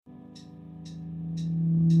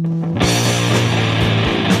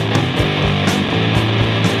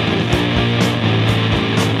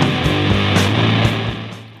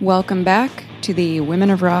welcome back to the Women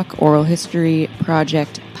of Rock Oral History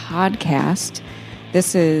Project podcast.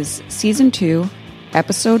 This is Season 2,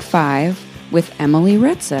 Episode 5, with Emily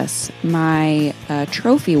Retzess, my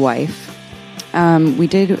trophy wife. We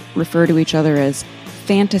did refer to each other as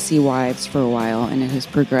fantasy wives for a while, and it has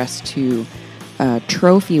progressed to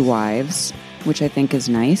trophy wives, which I think is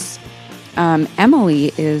nice.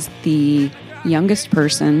 Emily is the youngest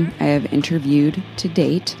person I have interviewed to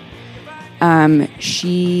date.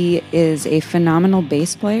 She is a phenomenal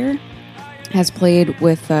bass player, has played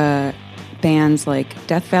with bands like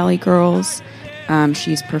Death Valley Girls.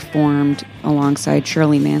 She's performed alongside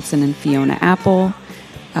Shirley Manson and Fiona Apple.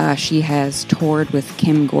 She has toured with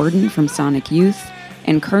Kim Gordon from Sonic Youth,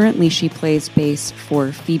 and currently she plays bass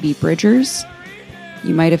for Phoebe Bridgers.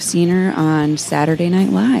 You might have seen her on Saturday Night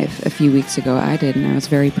Live a few weeks ago. I did, and I was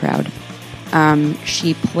very proud.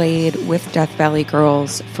 She played with Death Valley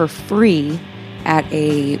Girls for free at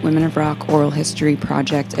a Women of Rock Oral History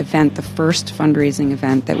Project event, the first fundraising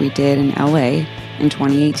event that we did in LA in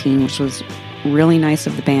 2018, which was really nice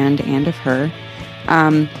of the band and of her.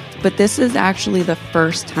 But this is actually the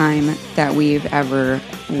first time that we've ever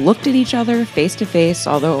looked at each other face to face,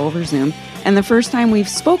 although over Zoom, and the first time we've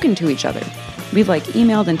spoken to each other. We've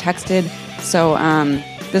emailed and texted, so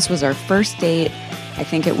this was our first date. I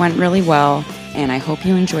think it went really well, and I hope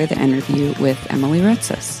you enjoy the interview with Emily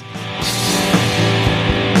Retzess.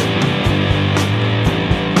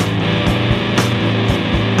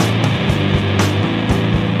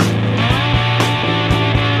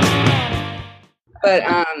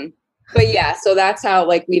 But yeah, so that's how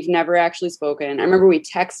we've never actually spoken. I remember we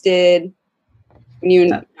texted. You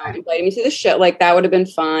invited me to the show. That would have been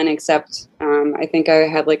fun, except I think I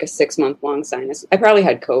had a 6-month-long sinus. I probably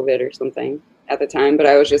had COVID or something at the time, but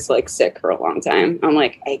I was just sick for a long time. I'm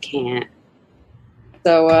I can't.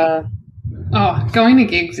 So going to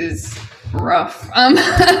gigs is rough.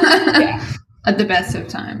 Yeah. At the best of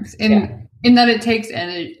times. In that it takes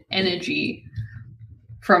energy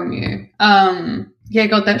from you. Yeah,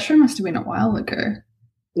 God, that show must have been a while ago.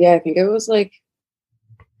 Yeah, I think it was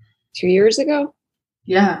 2 years ago.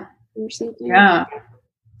 Yeah. Or something. Yeah.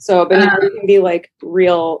 So, but now we can be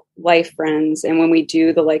real life friends. And when we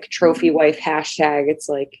do the trophy wife hashtag,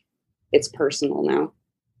 it's personal now.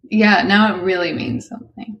 Yeah, now it really means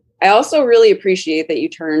something. I also really appreciate that you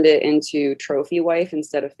turned it into trophy wife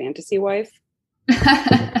instead of fantasy wife.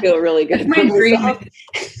 I feel really good. My dream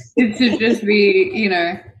is to just be,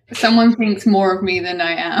 someone thinks more of me than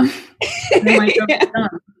I am. And then my job is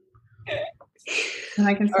done. And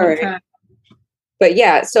I can start trying. But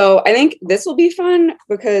yeah, so I think this will be fun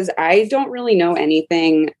because I don't really know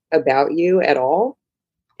anything about you at all.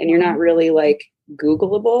 And you're not really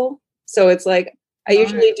Googleable. So it's I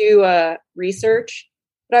usually do research,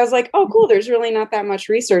 but I was oh, cool. There's really not that much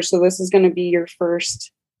research. So this is going to be your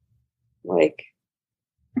first,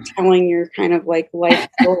 telling your kind of life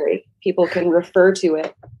story. People can refer to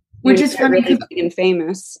it. Which is funny because really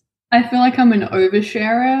famous. I feel like I'm an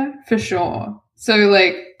oversharer for sure. So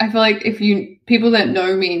I feel people that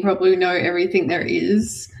know me probably know everything there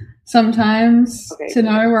is sometimes to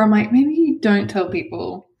know, where I'm maybe you don't tell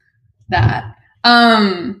people that.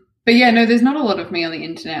 But yeah, no, there's not a lot of me on the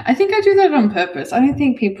internet. I think I do that on purpose. I don't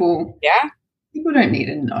think people don't need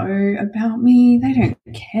to know about me. They don't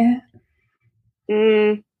care.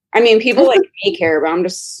 I mean, people me care, but I'm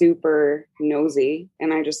just super nosy,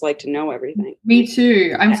 and I just like to know everything. Me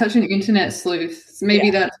too. I'm such an internet sleuth. So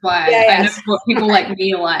maybe that's why I know what people like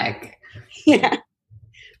me like. Yeah.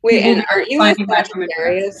 Wait, and aren't you a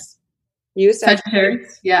Sagittarius? You a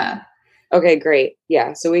Sagittarius? Yeah. Okay, great.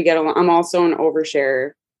 Yeah, so we get along. I'm also an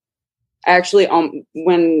oversharer. Actually,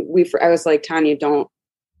 when I was Tanya, don't.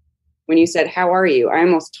 When you said, "How are you?" I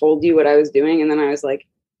almost told you what I was doing, and then I was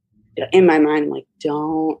in my mind,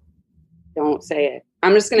 don't say it.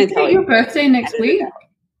 I'm just going to tell you. Your birthday next week?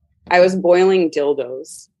 I was boiling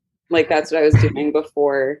dildos. That's what I was doing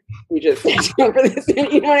before we just sat down for this.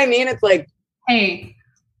 You know what I mean? It's hey,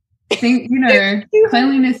 I think,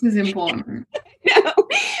 cleanliness is important. No,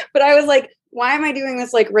 but I was why am I doing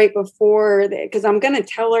this right before? Because I'm going to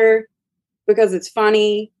tell her because it's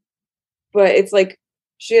funny, but it's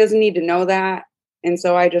she doesn't need to know that. And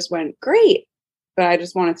so I just went, great. But I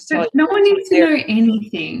just wanted to tell you. No one needs to know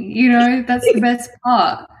anything. That's the best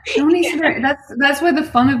part. No one needs to know. That's where the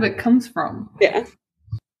fun of it comes from. Yeah.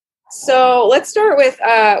 So let's start with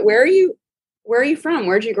where are you from?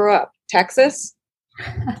 Where'd you grow up? Texas?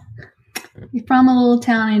 You're from a little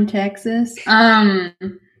town in Texas.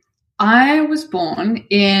 I was born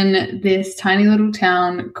in this tiny little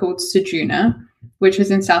town called Ceduna, which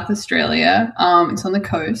is in South Australia. It's on the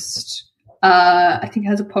coast. I think it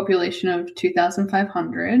has a population of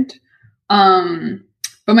 2,500.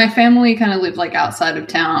 But my family kind of lived like outside of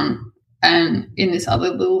town and in this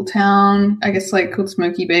other little town, I guess like called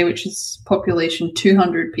Smoky Bay, which is population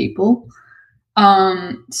 200 people.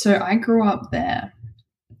 So I grew up there.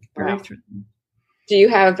 Wow. Do you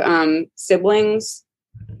have siblings?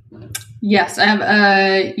 Yes, I have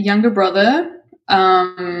a younger brother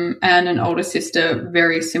and an older sister,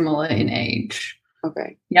 very similar in age.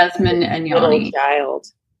 Okay. Yasmin and Yanni. Middle child.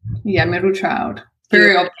 Yeah, middle child.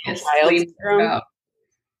 Very obvious.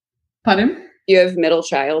 Pardon? You have middle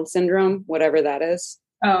child syndrome, whatever that is.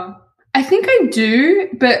 Oh, I think I do,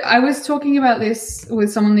 but I was talking about this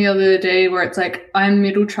with someone the other day where it's like I'm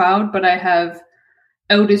middle child, but I have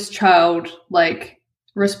eldest child like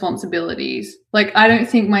responsibilities. Like I don't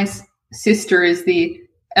think my sister is the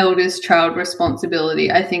eldest child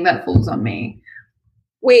responsibility. I think that falls on me.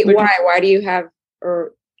 Wait, why? Why do you have,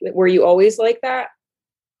 or were you always like that?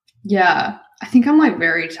 Yeah, I think I'm like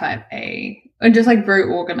very type A and just like very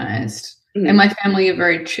organized. Mm-hmm. And my family are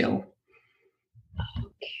very chill.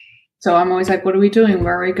 So I'm always like, what are we doing?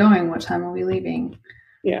 Where are we going? What time are we leaving?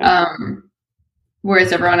 Yeah.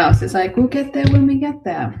 Whereas everyone else is like, we'll get there when we get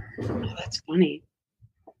there. Oh, that's funny.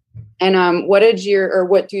 And what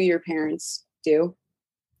do your parents do?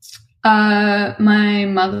 My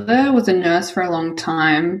mother was a nurse for a long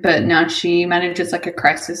time, but now she manages like a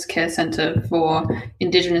crisis care center for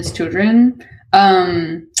Indigenous children.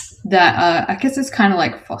 That I guess it's kind of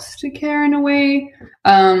like foster care in a way.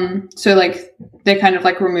 So like they're kind of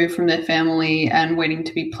like removed from their family and waiting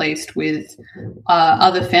to be placed with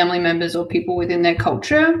other family members or people within their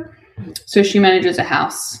culture. So she manages a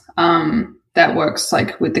house that works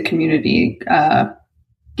like with the community. I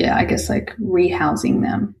guess like rehousing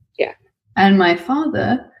them. Yeah. And my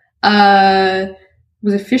father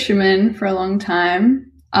was a fisherman for a long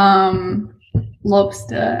time.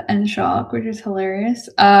 Lobster and shark, which is hilarious.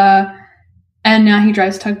 And now he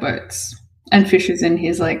drives tugboats and fishes in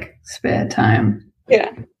his like spare time.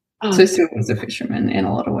 Yeah. So still was a fisherman in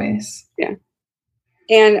a lot of ways. Yeah.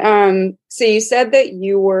 And so you said that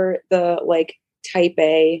you were the like type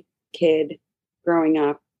A kid growing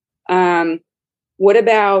up. What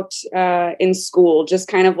about in school? Just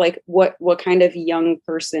kind of like what kind of young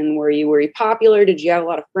person were you? Were you popular? Did you have a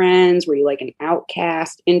lot of friends? Were you like an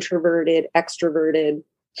outcast, introverted, extroverted?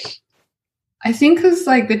 I think because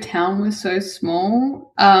like the town was so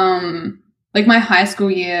small. Like my high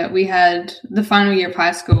school year, we had the final year of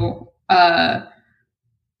high school. I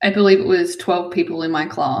believe it was 12 people in my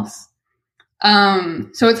class.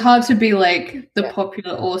 So it's hard to be like the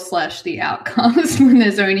popular or / the outcast when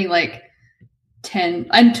there's only like 10,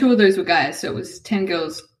 and 2 of those were guys, so it was 10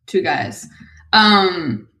 girls, 2 guys.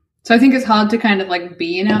 So I think it's hard to kind of like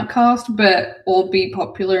be an outcast or be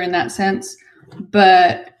popular in that sense.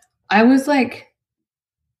 But I was like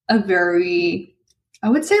I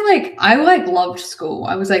would say like I like loved school.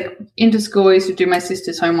 I was like into school. I used to do my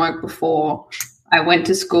sister's homework before I went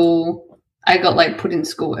to school. I got like put in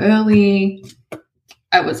school early.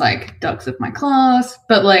 I was like dux of my class,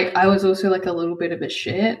 but like I was also like a little bit of a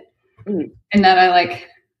shit. And that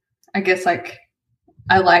I guess like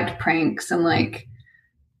I liked pranks and like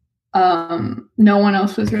no one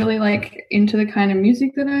else was really like into the kind of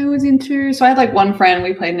music that I was into. So I had like one friend,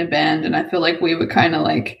 we played in a band, and I feel like we were kind of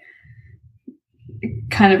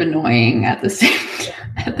annoying at the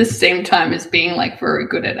same time as being like very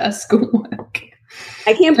good at our schoolwork.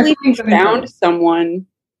 I can't believe you found someone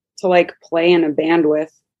to like play in a band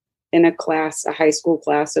with in a high school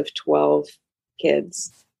class of 12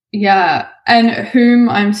 kids. Yeah, and whom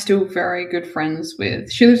I'm still very good friends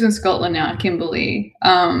with. She lives in Scotland now, Kimberly.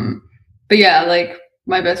 But yeah, like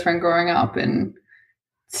my best friend growing up, and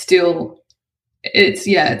still,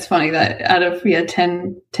 it's funny that out of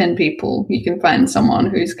 10 people, you can find someone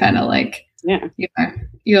who's kind of like, you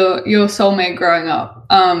know, your soulmate growing up.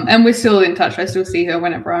 And we're still in touch. I still see her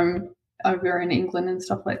whenever I'm over in England and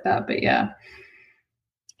stuff like that. But yeah.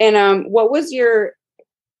 And what was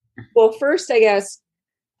first, I guess.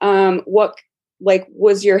 What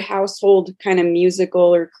was your household kind of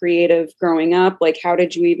musical or creative growing up? Like, how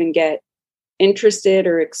did you even get interested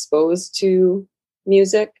or exposed to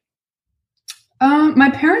music? My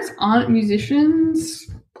parents aren't musicians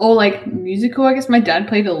or like musical. I guess my dad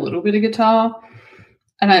played a little bit of guitar,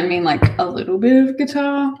 and I mean like a little bit of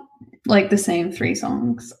guitar, like the same 3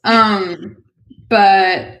 songs.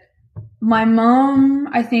 But my mom,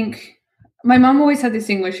 my mom always had this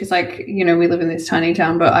thing where she's like, you know, we live in this tiny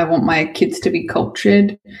town, but I want my kids to be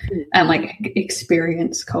cultured and like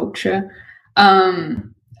experience culture.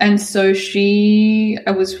 And so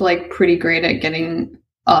I was like pretty great at getting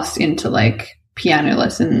us into like piano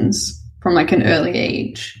lessons from like an early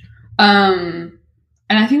age. And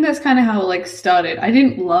I think that's kind of how it like started. I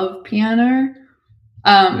didn't love piano.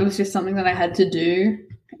 It was just something that I had to do.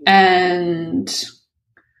 And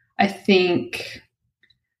I think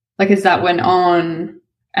like as that went on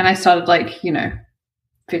and I started like, you know,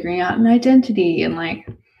 figuring out an identity and like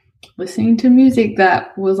listening to music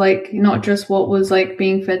that was like not just what was like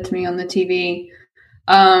being fed to me on the TV.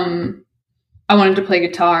 I wanted to play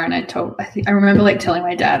guitar, and I remember like telling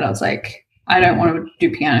my dad, I was like, I don't want to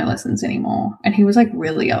do piano lessons anymore, and he was like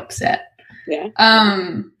really upset. Yeah.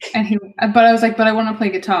 But I was like, but I want to play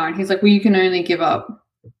guitar, and he's like, well, you can only give up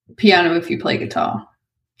piano if you play guitar.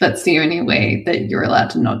 That's the only way that you're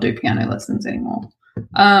allowed to not do piano lessons anymore.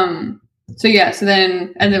 So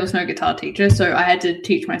then there was no guitar teacher, so I had to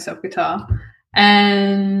teach myself guitar.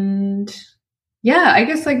 And yeah, I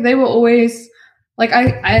guess like they were always like,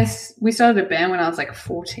 we started a band when I was like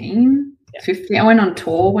 14, 15. I went on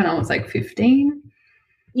tour when I was like 15.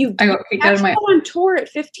 I got kicked out of my on tour at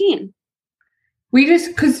 15.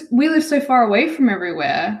 Because we live so far away from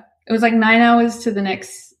everywhere. It was like 9 hours to the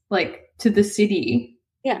next, like to the city.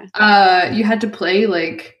 Yeah. You had to play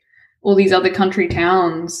like all these other country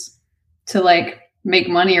towns to like make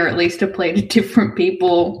money, or at least to play to different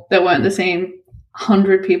people that weren't the same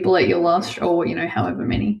 100 people at your last show, or, you know, however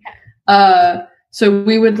many. So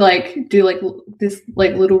we would like do like this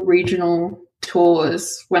like little regional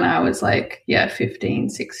tours when I was like, 15,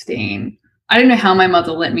 16. I don't know how my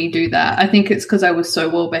mother let me do that. I think it's because I was so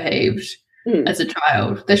well behaved as a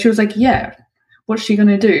child that she was like, yeah, what's she going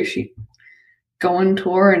to do? She go on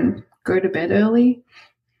tour and go to bed early.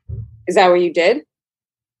 Is that what you did?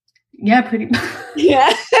 Yeah, pretty much.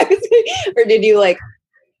 Yeah. Or did you like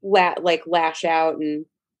lash out and?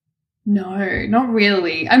 No, not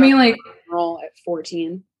really. I mean, like roll at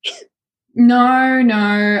 14. No.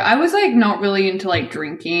 I was like not really into like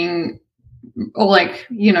drinking or like,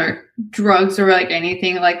 you know, drugs or like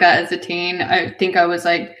anything like that as a teen. I think I was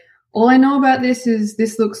like, all I know about this is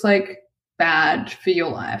this looks like bad for your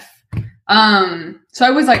life. So I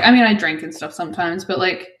was like, I mean, I drank and stuff sometimes, but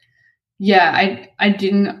like, yeah,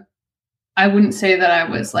 I wouldn't say that I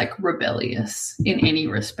was like rebellious in any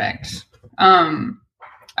respect.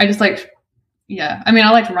 I just liked, I mean,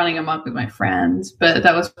 I liked running amok with my friends, but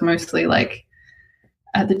that was mostly like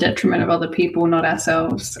at the detriment of other people, not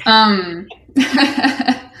ourselves. But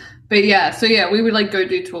yeah, so yeah, we would like go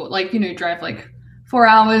do tour, like, you know, drive like 4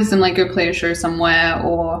 hours and like go play a show somewhere,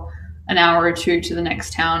 or an hour or two to the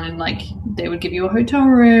next town, and like they would give you a hotel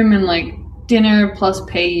room and like dinner plus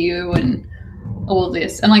pay you and all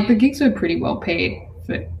this. And like the gigs were pretty well paid.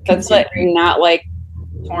 That's like not like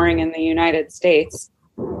touring in the United States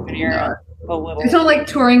when you're a little. It's not like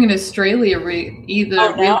touring in Australia either.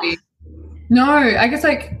 Oh, no? Really. No, I guess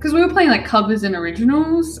like because we were playing like covers and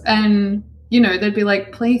originals, and you know they'd be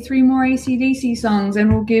like, play 3 more AC/DC songs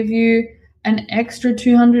and we'll give you an extra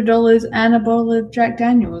 $200 and a bottle of Jack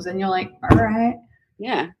Daniels, and you're like, all right.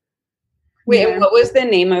 Yeah. Wait, and what was the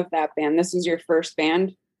name of that band? This is your first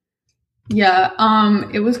band? Yeah,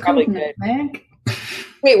 it was called Nutmeg.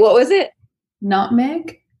 Wait, what was it?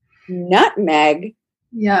 Nutmeg. Nutmeg.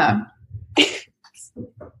 Yeah.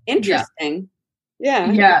 Interesting.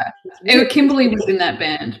 Yeah. Yeah. Kimberly was in that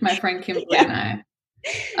band. My friend Kimberly and I.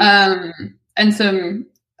 And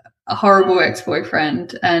a horrible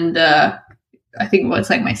ex-boyfriend, and I think it was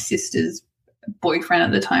like my sister's boyfriend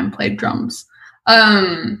at the time played drums.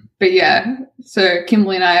 But yeah, so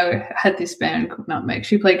Kimberly and I had this band called Nutmeg.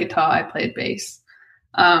 She played guitar, I played bass.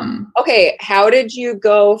 Okay, how did you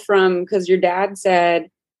go from, because your dad said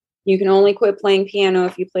you can only quit playing piano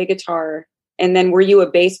if you play guitar, and then were you a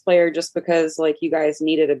bass player just because like you guys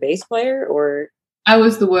needed a bass player, or? I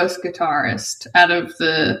was the worst guitarist out of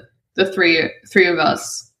the three of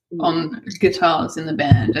us on guitars in the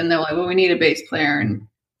band, and they're like, well, we need a bass player and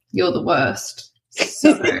you're the worst,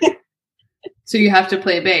 so you have to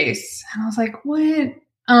play bass. And I was like, what?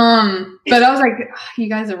 But I was like, you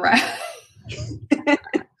guys are right.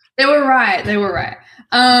 They were right.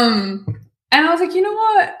 And I was like, you know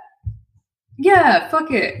what? Yeah,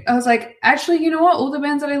 fuck it. I was like, actually, you know what? All the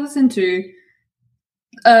bands that I listen to,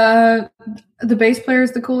 the bass player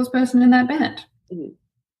is the coolest person in that band.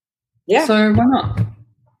 Yeah. So why not?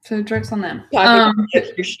 So joke's on them.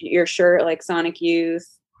 Your shirt, like Sonic Youth.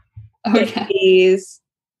 Okay.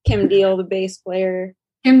 Kim Deal, the bass player.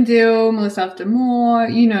 Kim Deal, Melissa After More,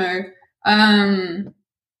 you know.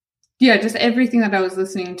 Just everything that I was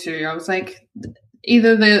listening to, I was like,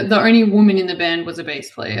 either the only woman in the band was a bass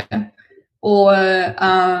player, or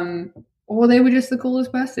they were just the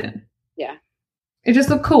coolest person. Yeah. it just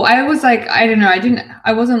looked cool. I was like, I don't know,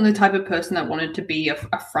 I wasn't the type of person that wanted to be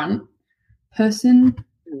a front person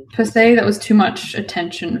per se. That was too much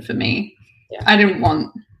attention for me. Yeah. I didn't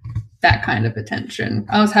want that kind of attention.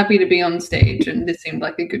 I was happy to be on stage, and this seemed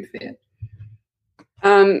like a good fit.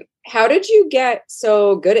 How did you get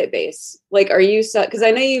so good at bass? Like, are you because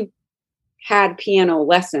I know you had piano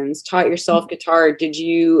lessons, taught yourself guitar. Did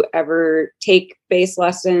you ever take bass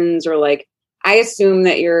lessons, or like, I assume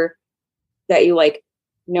that you like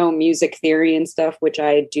know music theory and stuff, which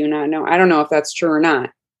I do not know. I don't know if that's true or not,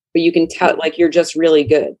 but you can tell, like, you're just really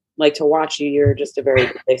good. Like, to watch you, you're just a very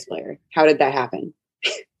good bass player. How did that happen?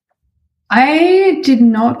 I did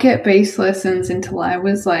not get bass lessons until I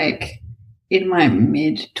was like in my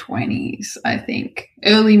mid-20s, I think.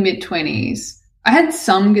 Early mid-20s. I had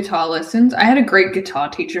some guitar lessons. I had a great guitar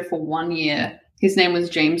teacher for 1 year. His name was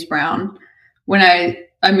James Brown. When I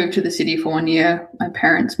moved to the city for 1 year, my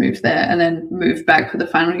parents moved there and then moved back for the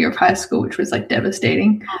final year of high school, which was like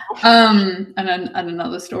devastating. And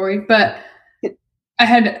another story. But I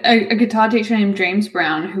had a guitar teacher named James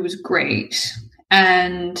Brown who was great.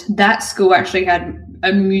 And that school actually had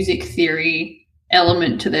a music theory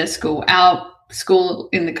element to their school. Our school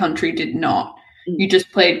in the country did not. You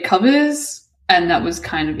just played covers, and that was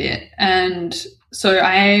kind of it. And so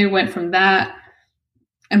I went from that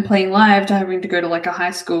and playing live to having to go to like a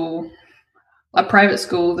private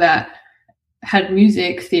school that had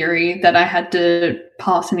music theory that I had to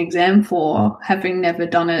pass an exam for, having never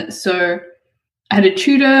done it. So I had a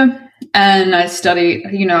tutor, and I studied,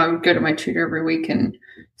 I would go to my tutor every week and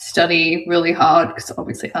study really hard because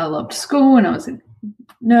obviously I loved school and I was a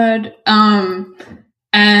nerd.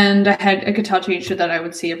 And I had a guitar teacher that I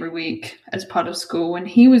would see every week as part of school, and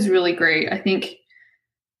he was really great. I think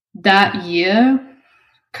that year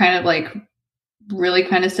kind of like really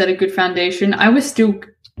kind of set a good foundation. I was still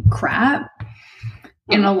crap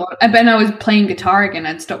in a lot. And then I was playing guitar again.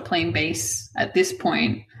 I'd stopped playing bass at this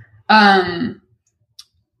point.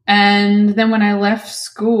 And then when I left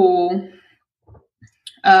school,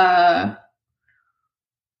 I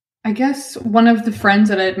guess one of the friends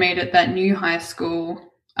that I'd made at that new high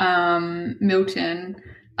school, Milton,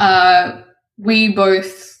 we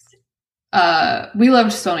both, we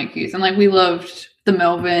loved Sonic Youth, and like we loved the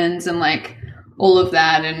Melvins and like all of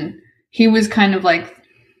that. And he was kind of like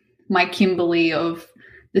my Kimberly of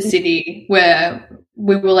the city, where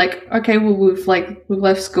we were like, okay, well, we've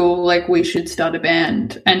left school, like we should start a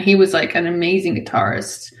band. And he was like an amazing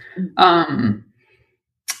guitarist, and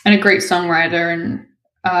a great songwriter. And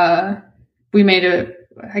we made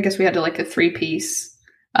I guess we had like a 3-piece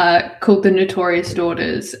called the Notorious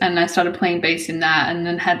Daughters, and I started playing bass in that, and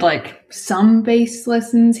then had like some bass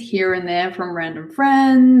lessons here and there from random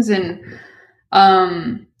friends. And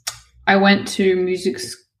I went to music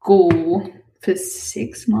school for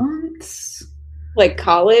 6 months. Like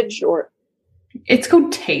college, or? It's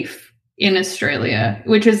called TAFE in Australia,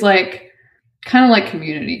 which is like kind of like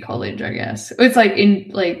community college, I guess. It's like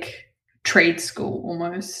in like trade school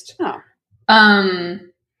almost. Oh.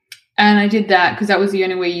 And I did that because that was the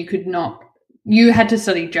only way you had to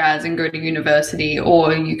study jazz and go to university,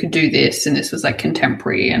 or you could do this, and this was like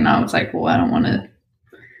contemporary. And I was like, well, I don't want to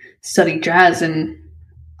study jazz. And,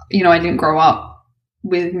 I didn't grow up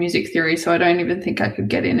with music theory, so I don't even think I could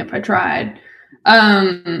get in if I tried.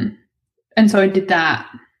 And so I did that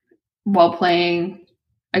while playing,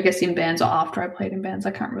 I guess, in bands, or after I played in bands.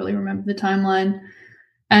 I can't really remember the timeline.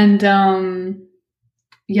 And and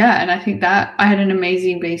I think that I had an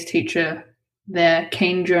amazing bass teacher there,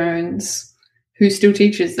 Kane Jones, who still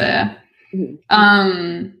teaches there. Mm-hmm.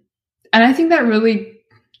 And I think that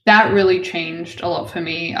really changed a lot for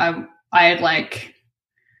me. I had like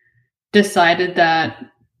decided that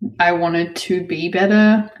I wanted to be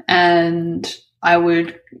better, and I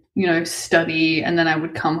would, study, and then I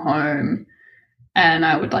would come home and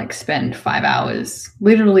I would like spend 5 hours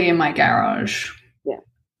literally in my garage. Yeah.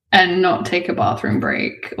 And not take a bathroom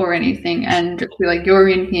break or anything, and just be like, you're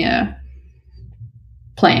in here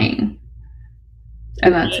playing.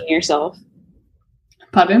 And that's peeing yourself.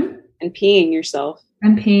 Pardon? And peeing yourself.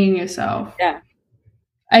 Yeah.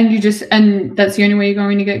 And that's the only way you're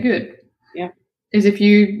going to get good. Yeah. Is if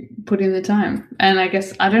you put in the time. And I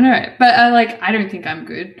guess, I don't know, but I don't think I'm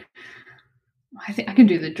good. I think I can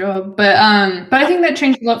do the job, but I think that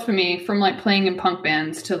changed a lot for me, from like playing in punk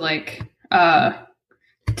bands to like,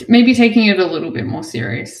 maybe taking it a little bit more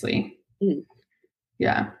seriously. Mm.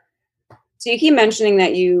 Yeah. So you keep mentioning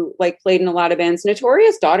that you like played in a lot of bands.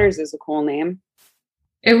 Notorious Daughters is a cool name.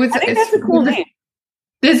 I think that's a cool name.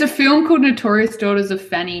 There's a film called Notorious Daughters of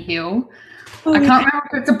Fanny Hill. I can't remember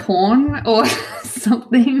if it's a porn or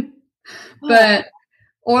something. But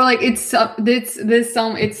or like it's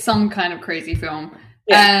some kind of crazy film.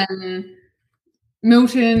 Yeah. And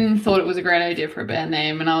Milton thought it was a great idea for a band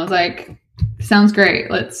name, and I was like, sounds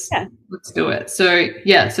great. Let's do it. So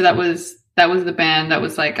yeah, so that was the band. That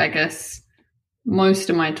was like, I guess, most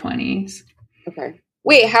of my 20s. Okay.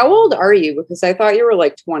 Wait, how old are you? Because I thought you were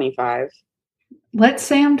like 25. Let's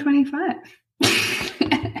say I'm 25.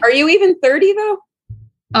 Are you even 30 though?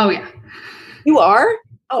 Oh yeah. You are?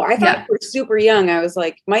 Oh, I thought you were super young. I was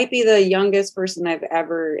like, might be the youngest person I've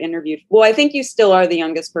ever interviewed. Well, I think you still are the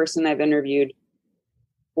youngest person I've interviewed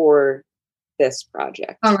for this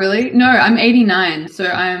project. Oh, really? No, I'm 89, so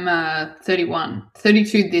I'm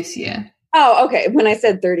 32 this year. Oh, okay. When I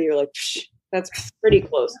said 30, you're like, that's pretty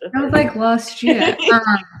close to 30. That was like last year.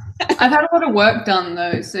 I've had a lot of work done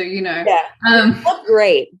though, so you know. Yeah. You look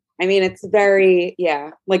great. I mean, it's very,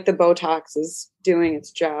 like the Botox is doing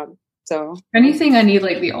its job. So if anything, I need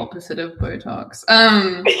like the opposite of Botox.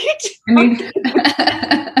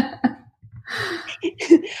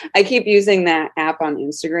 I keep using that app on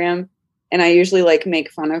Instagram, and I usually like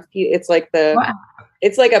make fun of people. It's like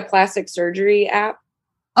it's like a plastic surgery app.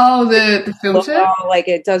 Oh, the filter? Like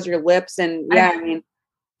it does your lips, and I mean,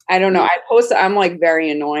 I don't know. I'm like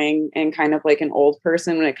very annoying and kind of like an old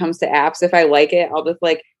person when it comes to apps. If I like it, I'll just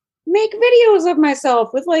like make videos of myself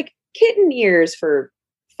with like kitten ears for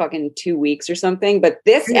fucking 2 weeks or something. But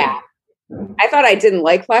this app, I thought I didn't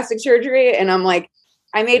like plastic surgery, and I'm like,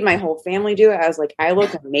 I made my whole family do it. I was like, I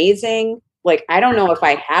look amazing. Like, I don't know if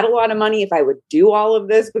I had a lot of money, if I would do all of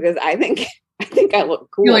this, because I think I look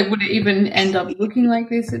cool. You're like, would it even end up looking like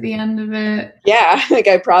this at the end of it? Yeah, like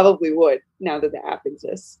I probably would now that the app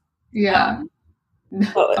exists. Yeah.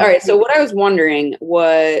 All right. So what I was wondering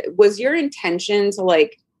was your intention to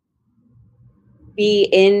like be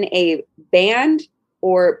in a band,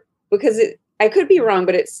 or because I could be wrong,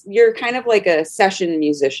 but you're kind of like a session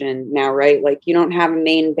musician now, right? Like you don't have a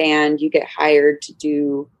main band, you get hired to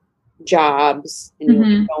do jobs and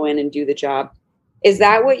you go in and do the job. Is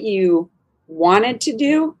that what you wanted to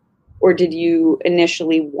do, or did you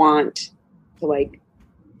initially want to like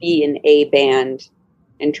be in a band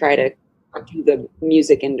and try to do the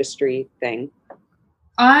music industry thing?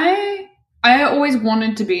 I always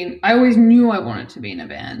knew I wanted to be in a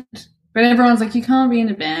band, but everyone's like, you can't be in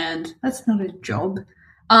a band, that's not a job.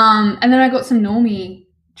 And then I got some normie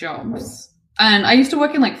jobs, and I used to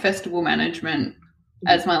work in like festival management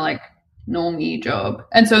as my like normie job,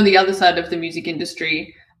 and so the other side of the music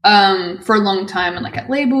industry for a long time, and like at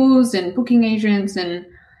labels and booking agents and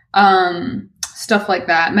stuff like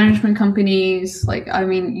that, management companies, like, I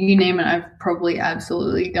mean, you name it, I've probably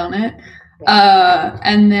absolutely done it.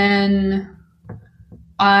 And then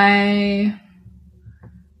I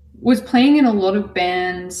was playing in a lot of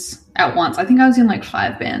bands at once. I think I was in like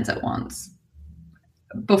 5 bands at once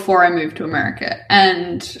before I moved to America,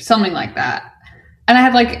 and something like that. And I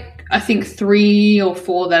had like, I think 3 or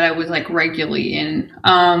 4 that I was like regularly in.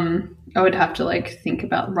 I would have to like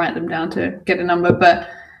write them down to get a number, but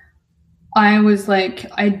I was like,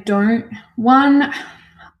 I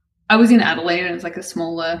was in Adelaide, and it's like a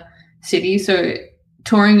smaller city, so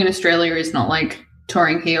touring in Australia is not like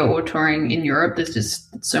touring here or touring in Europe. There's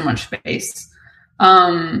just so much space,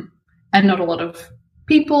 and not a lot of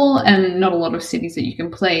people, and not a lot of cities that you can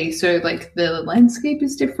play, so like the landscape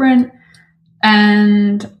is different.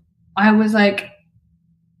 And I was like,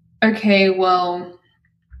 okay, well,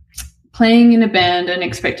 playing in a band and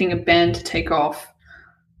expecting a band to take off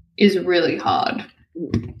is really hard.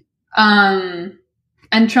 And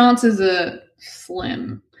chances are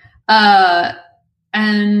slim.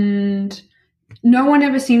 And no one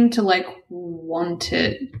ever seemed to like want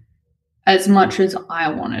it as much as I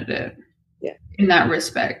wanted it. Yeah. In that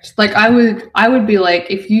respect. Like I would be like,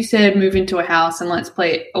 if you said move into a house and let's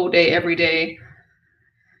play it all day, every day,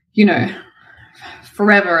 you know,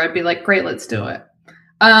 forever, I'd be like, great, let's do it.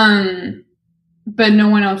 But no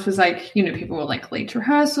one else was like, you know, people were like late to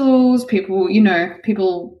rehearsals, people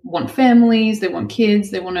want families, they want kids,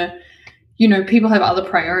 they want to, you know, people have other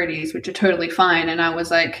priorities, which are totally fine. And I was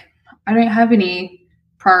like, I don't have any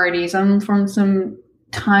priorities. I'm from some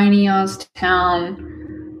tiny ass town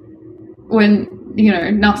when, you know,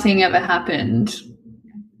 nothing ever happened.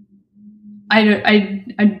 I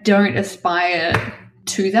don't aspire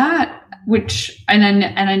to that, which, and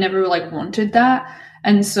I never like wanted that.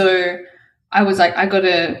 And so I was like, I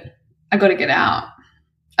gotta get out.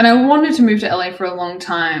 And I wanted to move to LA for a long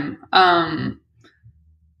time.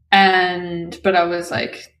 But I was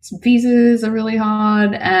like, visas are really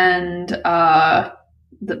hard, and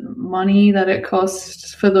the money that it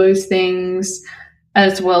costs for those things,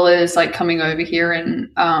 as well as like coming over here and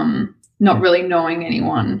not really knowing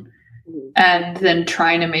anyone, and then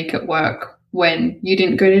trying to make it work when you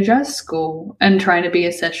didn't go to jazz school and trying to be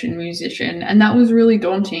a session musician. And that was really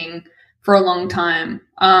daunting for a long time.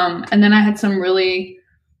 And then I had some really,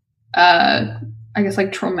 I guess,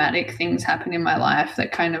 like traumatic things happen in my life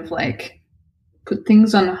that kind of like put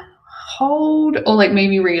things on hold or like made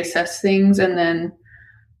me reassess things. And then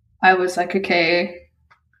I was like, okay,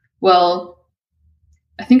 well,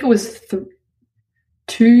 I think it was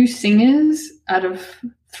 2 singers out of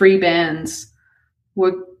 3 bands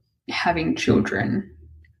were having children.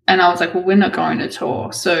 And I was like, well, we're not going to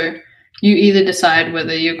tour. So you either decide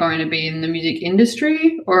whether you're going to be in the music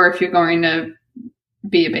industry or if you're going to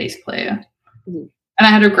be a bass player. Mm-hmm. And I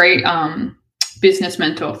had a great business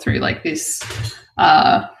mentor through like this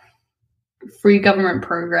free government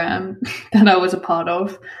program that I was a part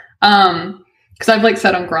of. Because I've like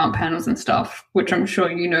sat on grant panels and stuff, which I'm sure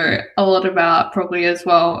you know a lot about probably as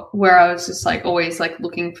well, where I was just like always like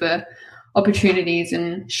looking for opportunities.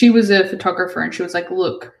 And she was a photographer and she was like,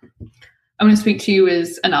 look, I'm going to speak to you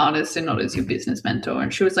as an artist and not as your business mentor.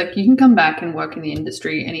 And she was like, you can come back and work in the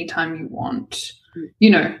industry anytime you want. You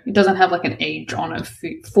know, it doesn't have like an age on it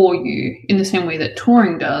for you in the same way that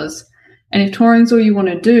touring does. And if touring's all you want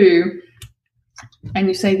to do and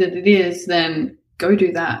you say that it is, then go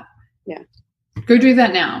do that. Yeah. Go do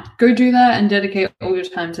that now. Go do that and dedicate all your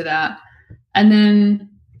time to that. And then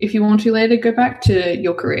if you want to later, go back to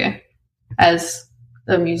your career as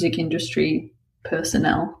a music industry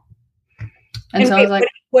personnel. And so wait, I was like,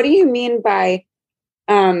 what do you mean by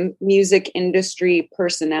music industry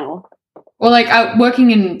personnel? Well, like working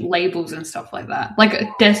in labels and stuff like that, like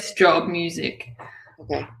a desk job music.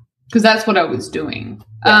 Okay. Because that's what I was doing.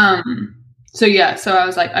 Yeah. So I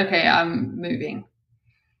was like, okay, I'm moving.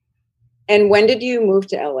 And when did you move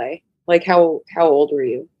to LA? Like how old were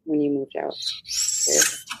you when you moved out there?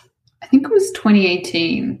 I think it was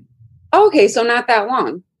 2018. Oh, okay, so not that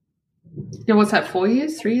long. Yeah, what's that, 4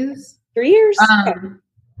 years, 3 years? 3 years?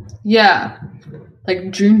 Yeah,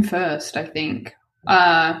 like June 1st, I think.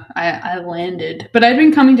 I landed, but I'd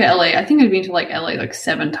been coming to LA. I think I'd been to like LA like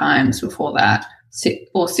 7 times before that, 6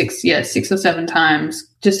 or 7 times,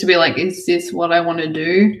 just to be like, is this what I want to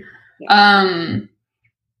do? Yeah.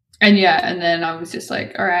 And then I was just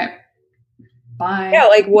like, all right, bye. Yeah,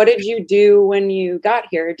 like what did you do when you got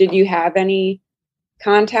here? Did you have any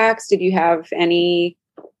contacts? Did you have any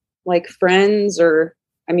like friends, or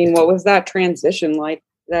I mean, what was that transition like?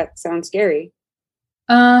 That sounds scary.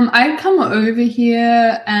 I'd come over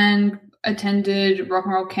here and attended Rock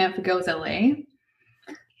and Roll Camp for Girls LA,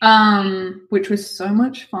 which was so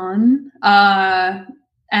much fun.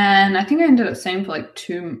 And I think I ended up staying for like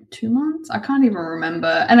two months. I can't even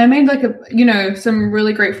remember. And I made like some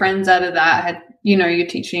really great friends out of that. I had, you're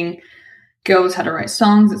teaching girls how to write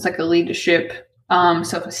songs. It's like a leadership,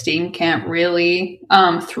 self-esteem camp really,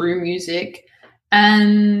 through music.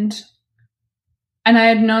 And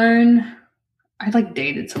I'd like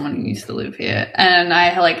dated someone who used to live here, and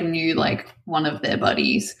I like knew like one of their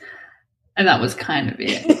buddies, and that was kind of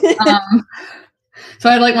it. So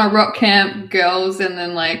I had like my rock camp girls, and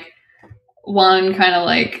then like one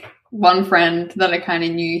friend that I kind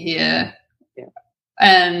of knew here. Yeah.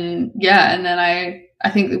 And then I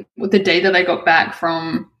think the day that I got back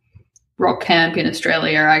from rock camp in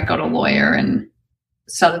Australia, I got a lawyer and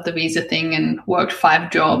started the visa thing and worked 5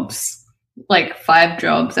 jobs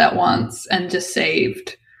at once and just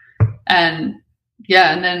saved. And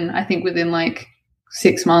then I think within like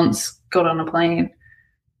 6 months got on a plane.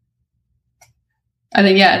 And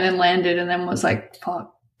then landed and then was like,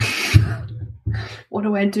 fuck, what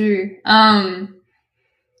do I do? I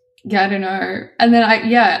don't know. And then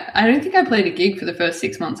I don't think I played a gig for the first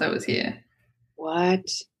 6 months I was here. What?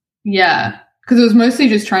 Yeah. Because it was mostly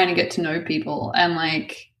just trying to get to know people and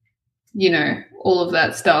like, all of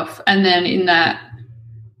that stuff. And then in that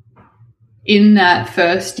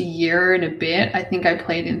first year and a bit, I think I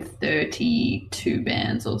played in 32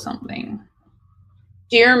 bands or something.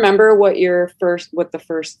 Do you remember what the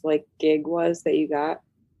first like gig was that you got?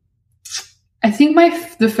 I think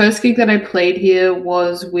the first gig that I played here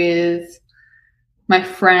was with my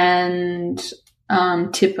friend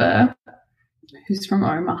Tipper, who's from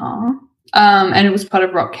Omaha, and it was part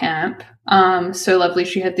of Rock Camp. So lovely.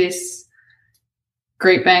 She had this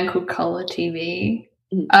great band called Color TV,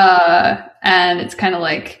 and it's kind of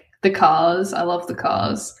like the Cars. I love the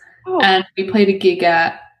Cars. Oh. And we played a gig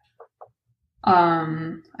at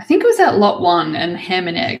I think it was at Lot 1 and Ham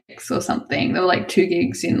and Eggs or something. There were like 2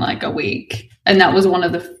 gigs in like a week, and that was one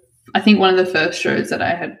of the first shows that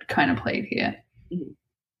I had kind of played here. Mm-hmm.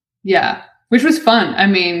 Yeah, which was fun. I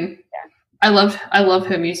mean, I love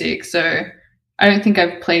her music. So I don't think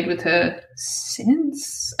I've played with her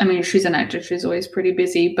since. I mean, she's an actor. She's always pretty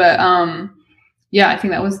busy. But yeah, I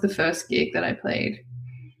think that was the first gig that I played.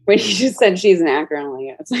 When you just said she's an actor, I'm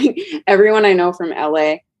like, it's like everyone I know from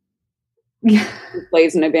LA who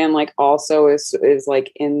plays in a band like also is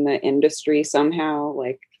like in the industry somehow,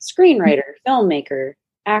 like screenwriter, filmmaker,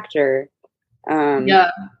 actor. Yeah,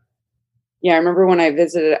 I remember when I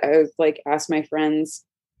visited, I was like, asked my friends,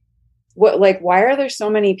 why are there so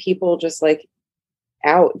many people just like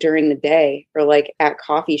out during the day or like at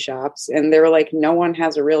coffee shops? And they were like, no one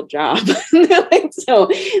has a real job. Like, so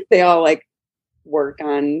they all like work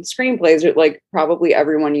on screenplays, or like probably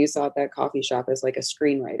everyone you saw at that coffee shop is like a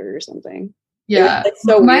screenwriter or something. Yeah.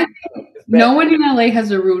 No one in LA has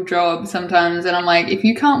a real job sometimes. And I'm like, if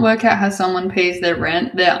you can't work out how someone pays their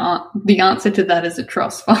rent, the answer to that is a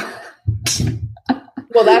trust fund.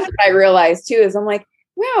 Well, that's what I realized too, is I'm like,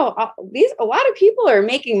 wow, a lot of people are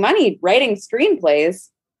making money writing screenplays.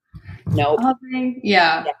 Nope.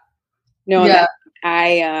 Yeah. No, yeah.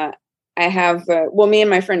 I have, me and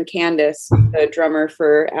my friend Candace, the drummer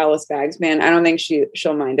for Alice Bags Band, I don't think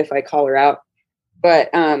she'll mind if I call her out, but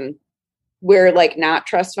we're like not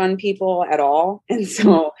trust fund people at all. And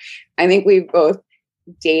so I think we both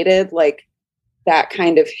dated like that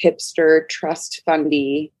kind of hipster trust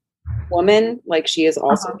fundy woman. Like she is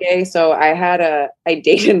also gay. So I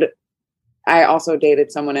also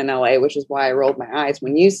dated someone in LA, which is why I rolled my eyes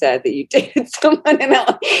when you said that you dated someone in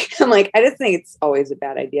LA. I'm like, I just think it's always a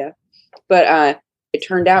bad idea. But it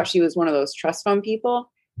turned out she was one of those trust fund people.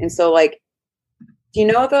 And so like, do you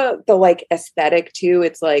know the like aesthetic too?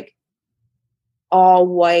 It's like all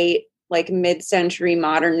white, like mid-century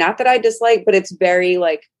modern, not that I dislike, but it's very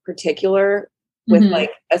like particular with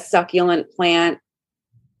like a succulent plant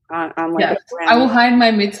on like I will hide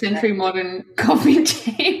my mid-century modern coffee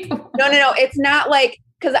table. No, it's not like,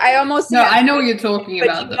 because I almost I know what you're talking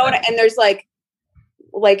about. You know and there's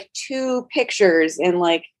like two pictures in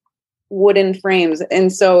like wooden frames,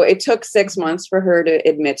 and so it took 6 months for her to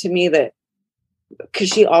admit to me that, because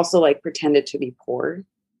she also like pretended to be poor.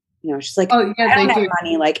 You know, she's like, I don't have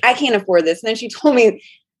money, like I can't afford this. And then she told me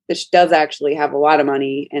that she does actually have a lot of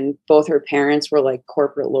money, and both her parents were like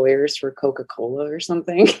corporate lawyers for Coca-Cola or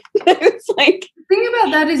something. It's like, the thing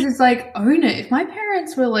about that is, it's like, own it. If my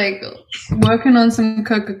parents were like working on some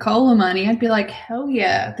Coca-Cola money, I'd be like, hell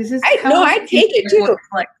yeah, this is I'd take it too.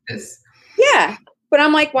 Like this. Yeah, but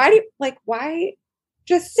I'm like, why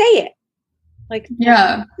just say it? Like,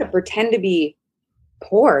 yeah, to pretend to be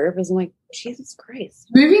poor. It was like, Jesus Christ.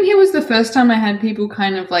 Moving here was the first time I had people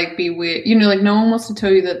kind of like be weird. You know, like no one wants to tell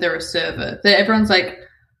you that they're a server. That everyone's like,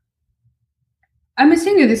 I'm a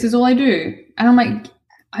singer. This is all I do. And I'm like,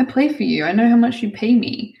 I play for you. I know how much you pay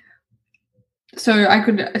me. So I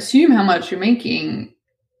could assume how much you're making.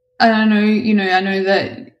 And I know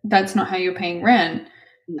that that's not how you're paying rent.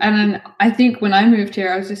 And then I think when I moved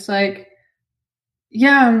here, I was just like,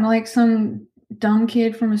 yeah, I'm like some dumb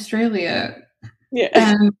kid from Australia.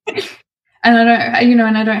 Yeah. And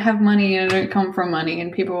I don't have money, and I don't come from money.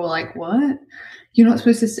 And people were like, what? You're not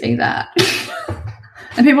supposed to say that.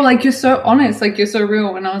 And people were like, you're so honest, like you're so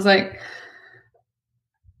real. And I was like,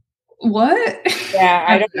 what? Yeah,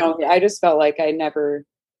 I don't know. I just felt like I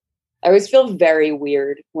always feel very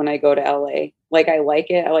weird when I go to LA. Like I like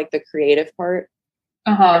it. I like the creative part.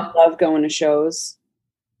 I love going to shows.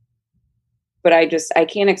 But I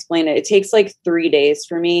can't explain it. It takes like 3 days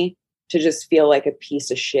for me to just feel like a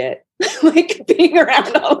piece of shit, like being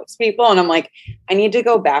around all those people. And I'm like, I need to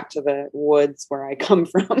go back to the woods where I come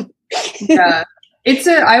from. Yeah.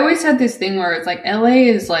 I always had this thing where it's like, LA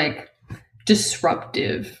is like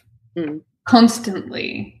disruptive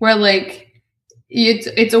constantly, where like,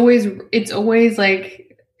 it's always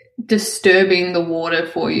like disturbing the water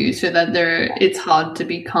for you so that it's hard to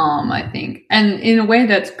be calm, I think. And in a way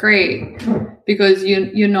that's great, because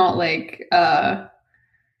you're not like,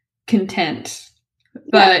 content,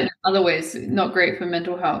 but in other ways not great for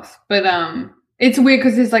mental health. But it's weird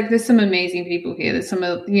because there's some amazing people here. There's some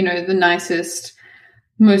of the nicest,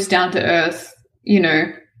 most down to earth,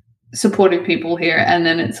 supportive people here, and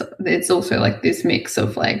then it's also like this mix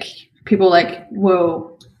of like people like,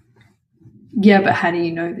 whoa, yeah, but how do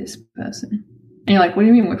you know this person? And you're like, what do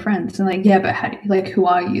you mean we're friends? And like, yeah, but who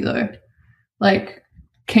are you though? Like,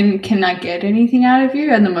 can I get anything out of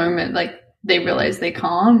you? At the moment, like, they realize they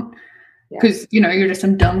can't, because you're just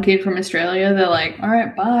some dumb kid from Australia. They're like, all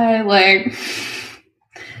right, bye,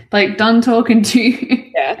 like done talking to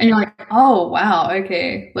you. Yeah. And you're like, oh wow,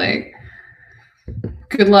 okay, like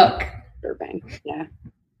good luck. Yeah.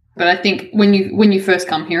 But I think when you first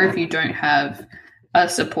come here, if you don't have a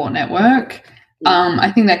support network.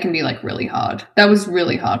 I think that can be like really hard. That was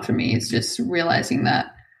really hard for me. It's just realizing that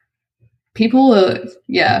people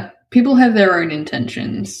have their own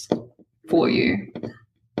intentions for you.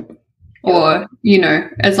 Or,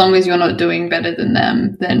 as long as you're not doing better than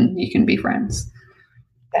them, then you can be friends.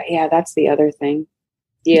 Yeah, that's the other thing.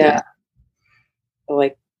 Yeah.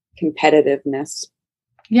 Like competitiveness.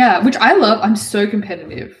 Yeah, which I love. I'm so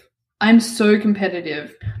competitive.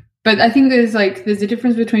 But I think there's a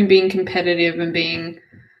difference between being competitive and being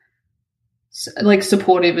like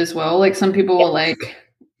supportive as well. Like some people are like,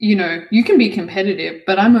 you can be competitive,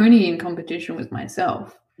 but I'm only in competition with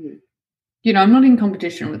myself. I'm not in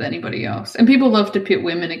competition with anybody else. And people love to pit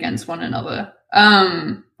women against one another.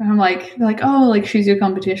 And I'm like, they're like, oh, like she's your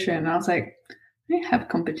competition. And I was like, I don't have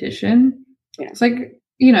competition. Yeah. It's like,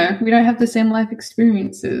 we don't have the same life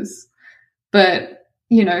experiences. But,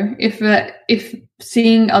 if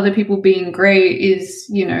seeing other people being great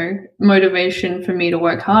is, motivation for me to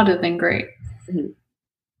work harder, then great. Mm-hmm.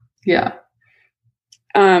 Yeah.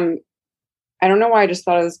 I don't know why I just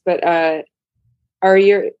thought of this, but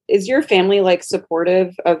is your family like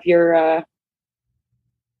supportive of your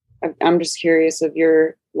I'm just curious of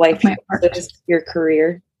your life, your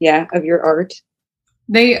career, of your art?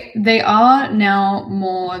 They are now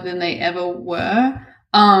more than they ever were.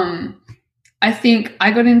 I think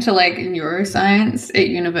I got into like neuroscience at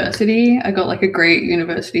university. I got like a great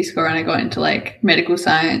university score and I got into like medical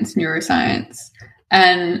science, neuroscience,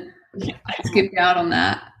 and I skipped out on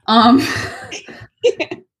that.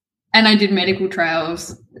 And I did medical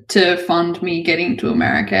trials to fund me getting to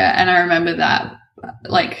America. And I remember that,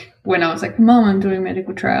 like, when I was like, Mom, I'm doing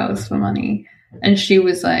medical trials for money. And she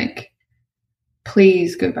was like,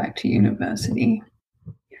 please go back to university.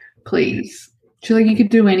 Please. She's like, you could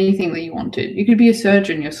do anything that you wanted. You could be a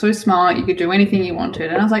surgeon. You're so smart. You could do anything you wanted.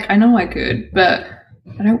 And I was like, I know I could, but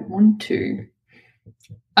I don't want to.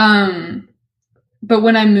 But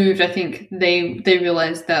when I moved, I think they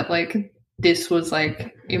realized that, like, this was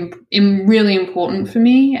like really important for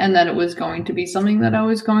me and that it was going to be something that I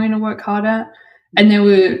was going to work hard at. And they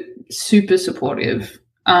were super supportive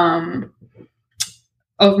of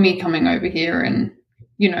me coming over here. And,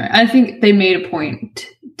 I think they made a point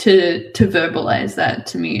to verbalize that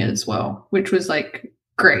to me as well, which was like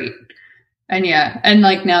great. And and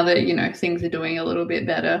like now that, things are doing a little bit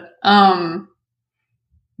better.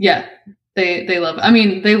 They love,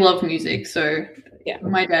 they love music. So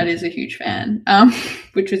my dad is a huge fan,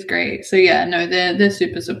 which is great. So they're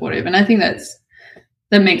super supportive, and I think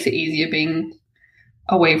that makes it easier being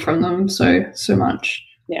away from them so much.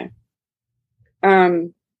 Yeah.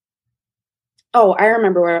 Oh, I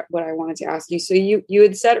remember what I wanted to ask you. So you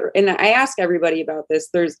had said, and I ask everybody about this.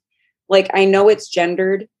 There's like, I know it's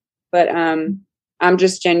gendered, but I'm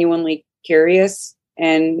just genuinely curious.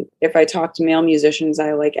 And if I talk to male musicians,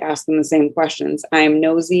 I like ask them the same questions. I'm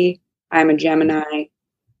nosy. I'm a Gemini.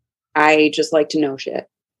 I just like to know shit.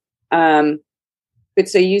 But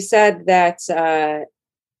so you said that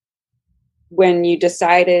when you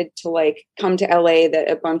decided to like come to LA, that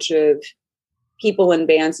a bunch of people in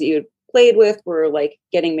bands that you had played with were like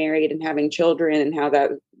getting married and having children, and how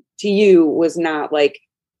that to you was not like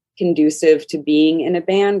conducive to being in a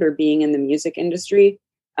band or being in the music industry.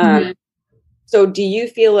 Mm-hmm. So do you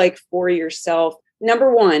feel like for yourself,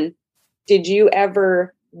 number one, did you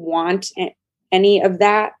ever want any of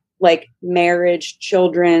that, like marriage,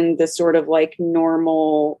 children, the sort of like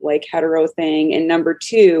normal, like hetero thing? And number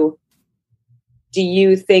two, do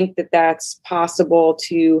you think that that's possible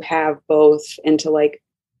to have both and to like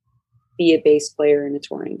be a bass player in a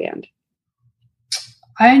touring band?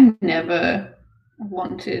 I never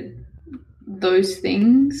wanted those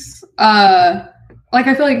things. Like,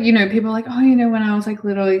 I feel like, people are like, oh, when I was like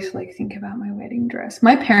little, I used to like think about my wedding dress.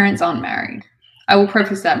 My parents aren't married. I will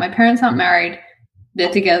preface that. My parents aren't married. They're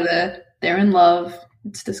together. They're in love.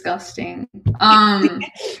 It's disgusting.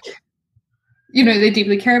 They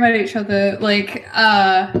deeply care about each other. Like,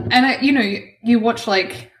 and you watch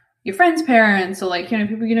like your friends' parents or like,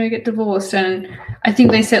 people, get divorced. And I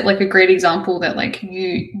think they set like a great example that like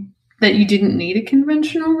you didn't need a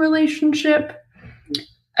conventional relationship.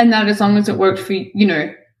 And that as long as it worked for,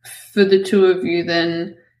 for the two of you,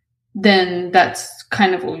 then that's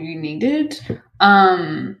kind of all you needed.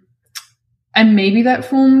 And maybe that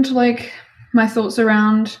formed like my thoughts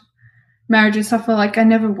around marriage and stuff. Like I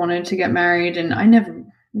never wanted to get married and I never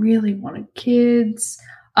really wanted kids.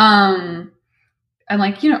 And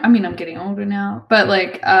like, I'm getting older now, but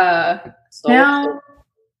like, now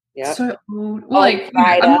so old. Well, like,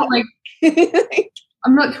 I'm not like,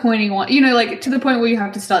 I'm not 21, like to the point where you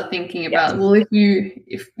have to start thinking about, well, if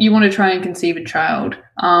you want to try and conceive a child,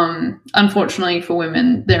 unfortunately for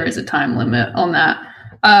women, there is a time limit on that.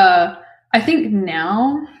 I think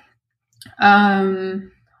now,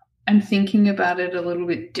 I'm thinking about it a little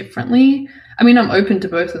bit differently. I mean, I'm open to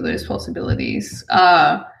both of those possibilities.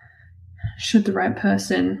 Should the right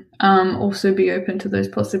person, also be open to those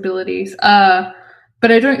possibilities.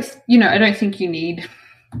 But I don't think you need,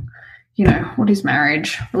 what is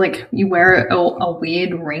marriage? Like, you wear a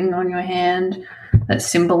weird ring on your hand that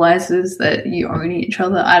symbolizes that you own each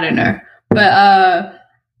other. I don't know. But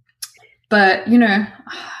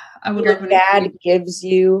I would your dad gives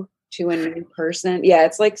you to a new person. Yeah,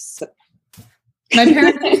 it's like my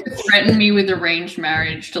parents used to threaten me with arranged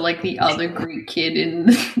marriage to like the other Greek kid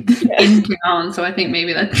in town. So I think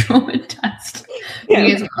maybe that traumatized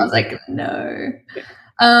me as well. I was like, no.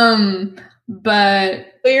 But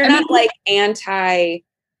so you're not like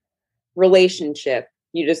anti-relationship.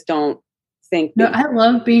 You just don't think. No, I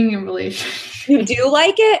love being in a relationship. You do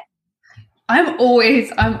like it? I'm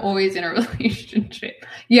always in a relationship.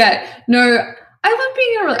 Yeah. No, I love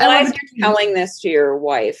being in a relationship. I love telling this to your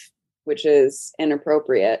wife, which is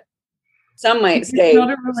inappropriate. Some might say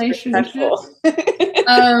not a relationship.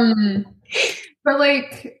 But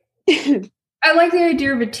like, I like the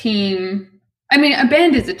idea of a team. I mean, a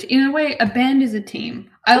band is in a way, a band is a team.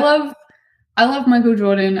 I love Michael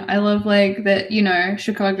Jordan. I love like the,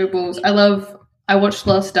 Chicago Bulls. I watched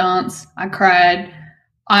Last Dance. I cried.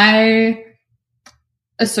 I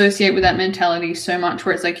associate with that mentality so much,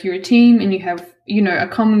 where it's like you're a team and you have, a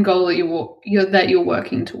common goal that you're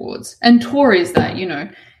working towards. And tour is that,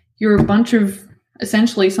 you're a bunch of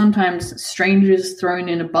essentially sometimes strangers thrown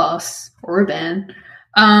in a bus or a van,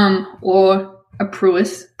 or a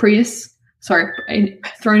Prius. Sorry,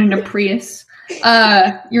 thrown in a Prius.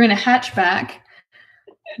 You're in a hatchback,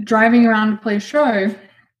 driving around to play a show,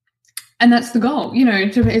 and that's the goal.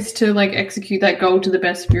 Is to like execute that goal to the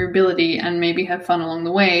best of your ability and maybe have fun along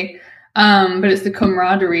the way. But it's the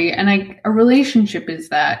camaraderie, and a relationship is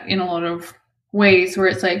that in a lot of ways, where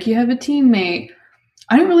it's like you have a teammate.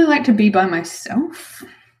 I don't really like to be by myself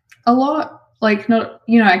a lot. Like, not,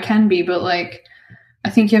 I can be, but like, I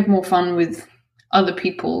think you have more fun with other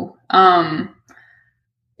people,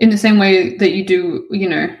 in the same way that you do,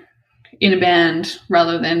 in a band,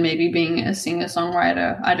 rather than maybe being a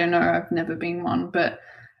singer-songwriter. I don't know. I've never been one, but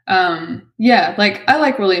like, I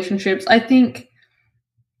like relationships. I think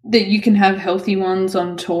that you can have healthy ones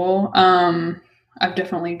on tour. I've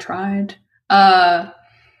definitely tried, but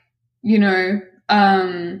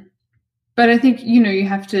I think, you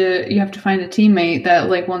have to find a teammate that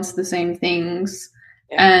like wants the same things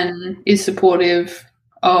and is supportive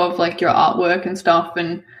of like your artwork and stuff.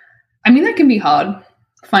 And I mean, that can be hard,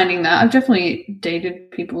 finding that. I've definitely dated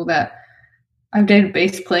I've dated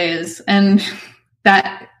bass players, and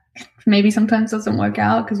that maybe sometimes doesn't work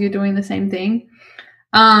out because you're doing the same thing.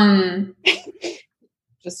 I'm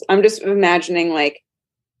just imagining like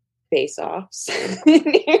face-offs.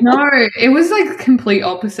 No, it was like complete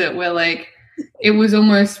opposite, where like it was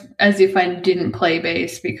almost as if I didn't play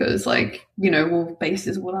bass because like, bass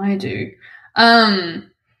is what I do.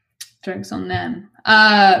 Jokes on them.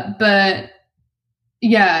 But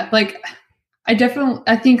yeah, like I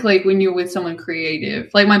think like when you're with someone creative,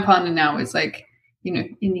 like my partner now is like,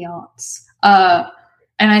 in the arts.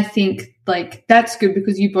 And I think like that's good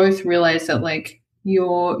because you both realize that like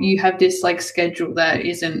you have this like schedule that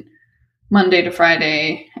isn't Monday to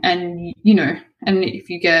Friday, and and if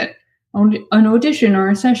you get an audition or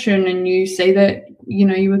a session and you say that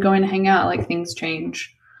you were going to hang out, like things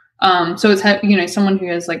change. So it's someone who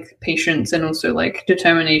has like patience and also like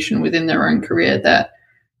determination within their own career, that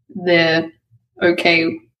they're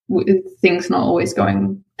okay with things not always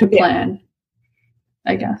going to plan.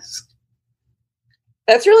 I guess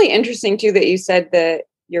that's really interesting too, that you said that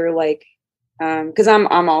you're like, because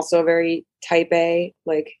I'm also very type A.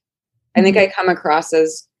 Like, I think I come across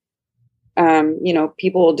as,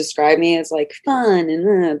 people will describe me as like fun,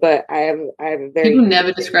 and but I have a very. People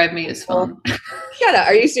never describe me as fun. Shut up!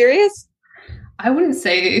 Are you serious? I wouldn't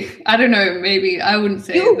say. I don't know. Maybe I wouldn't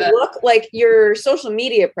say you that. You look like your social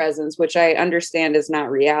media presence, which I understand is not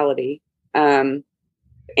reality.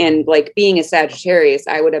 And like being a Sagittarius,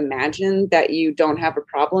 I would imagine that you don't have a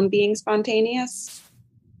problem being spontaneous.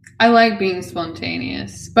 I like being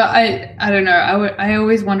spontaneous, but I don't know. I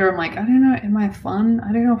always wonder. I'm like, I don't know. Am I fun?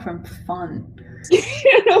 I don't know if I'm fun.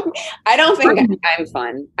 I don't think I'm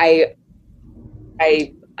fun. I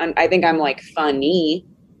think I'm like funny.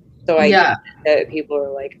 So I get that people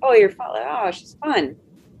are like, oh, you're fun. Like, oh, she's fun.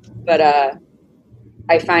 But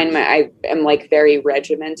I find I am like very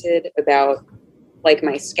regimented about like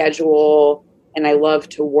my schedule, and I love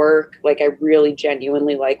to work. Like I really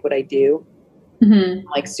genuinely like what I do. Mm-hmm. I'm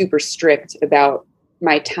like super strict about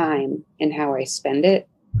my time and how I spend it.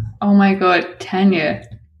 Oh my God, Tanya.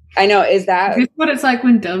 I know. Is that what it's like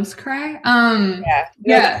when doves cry?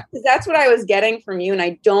 Yeah. No, that's what I was getting from you. And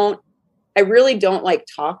I really don't like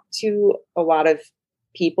talk to a lot of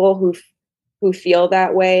people who feel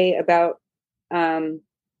that way about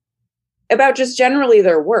just generally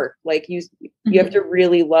their work. Like you have to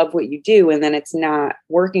really love what you do, and then it's not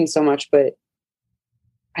working so much. But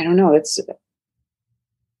I don't know.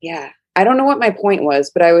 I don't know what my point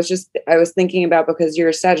was, but I was thinking about, because you're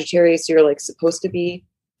a Sagittarius, you're like supposed to be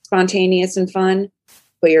spontaneous and fun,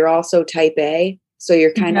 but you're also type A. So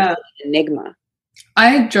you're kind of like an enigma.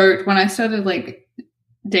 I joked when I started like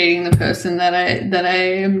dating the person that I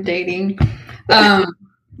am dating,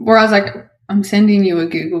 where I was like, I'm sending you a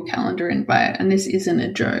Google Calendar invite, and this isn't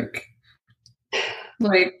a joke.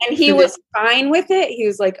 Like, and he was fine with it. He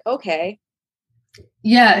was like, okay.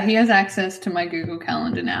 Yeah, he has access to my Google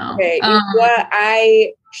Calendar now. Okay, you know what?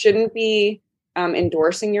 I shouldn't be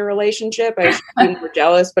endorsing your relationship. I should be more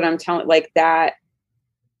jealous, but I'm telling like that.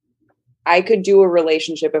 I could do a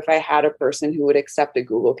relationship if I had a person who would accept a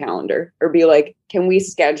Google Calendar or be like, can we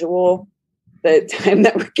schedule the time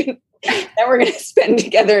that we're going to spend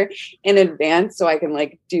together in advance so I can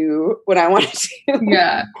like do what I want to do?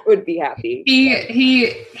 Yeah. I would be happy.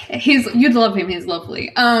 He's you'd love him. He's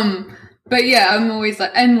lovely. But yeah, I'm always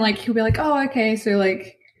like, and like, he'll be like, oh, okay. So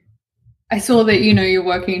like, I saw that, you're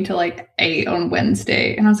working till like 8 on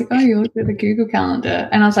Wednesday. And I was like, oh, you looked at the Google Calendar.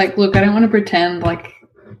 And I was like, look, I don't want to pretend like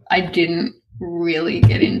I didn't really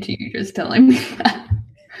get into you just telling me that.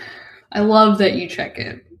 I love that you check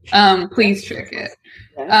it. Please check it.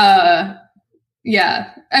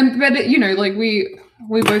 Yeah. But like we're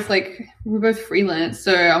both freelance.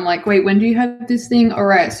 So I'm like, wait, when do you have this thing? All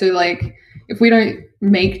right. So like, if we don't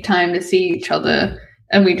make time to see each other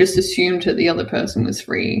and we just assumed that the other person was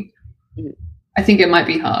free, I think it might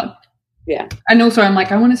be hard. Yeah. And also I'm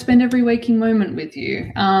like, I want to spend every waking moment with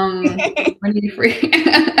you. When are you free?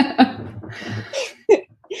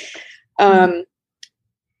 All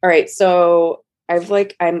right. So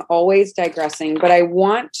I'm always digressing, but I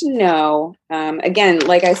want to know, again,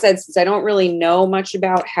 like I said, since I don't really know much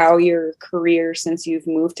about how your career since you've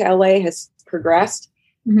moved to LA has progressed.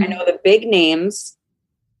 Mm-hmm. I know the big names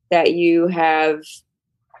that you have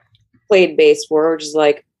played bass for, which is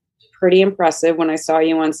like pretty impressive when I saw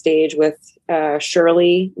you on stage with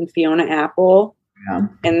Shirley and Fiona Apple. Yeah.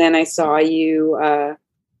 And then I saw you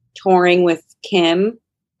touring with Kim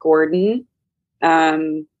Gordon.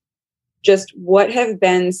 Just what has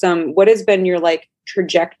been your like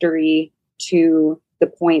trajectory to the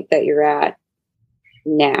point that you're at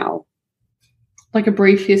now? Like a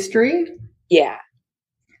brief history? Yeah.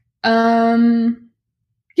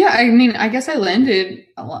 Yeah, I mean, I guess I landed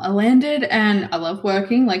and I love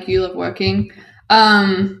working like you love working.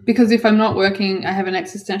 Because if I'm not working, I have an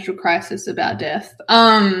existential crisis about death.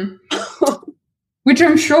 Which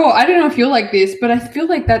I'm sure, I don't know if you're like this, but I feel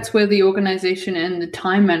like that's where the organization and the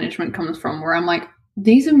time management comes from, where I'm like,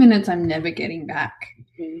 these are minutes I'm never getting back.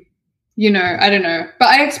 Mm-hmm. I don't know. But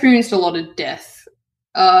I experienced a lot of death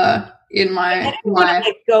in my life.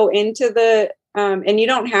 Like go into the, and you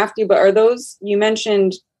don't have to, but are those, you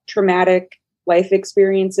mentioned traumatic life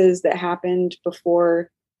experiences that happened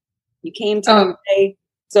before you came to LA.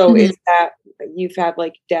 So mm-hmm. Is that, you've had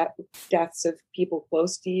like deaths of people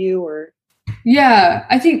close to you, or? Yeah,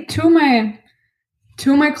 I think two of my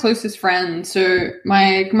closest friends. So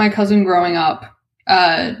my cousin growing up,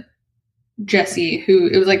 Jessie, who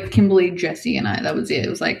it was like Kimberly, Jessie, and I. That was it. It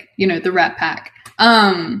was like the Rat Pack.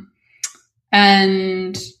 And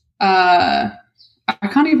I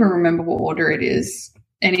can't even remember what order it is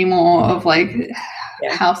anymore of like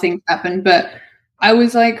how things happen. But I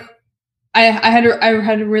was like, I had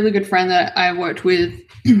a really good friend that I worked with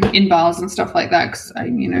in bars and stuff like that, because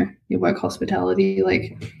you work hospitality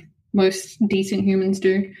like most decent humans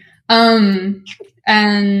do. And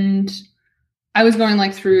I was going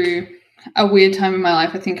like through a weird time in my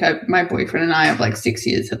life. I think my boyfriend and I of like 6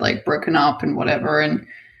 years had like broken up and whatever. And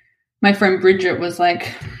my friend Bridget was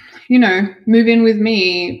like, move in with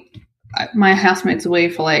me. My housemate's away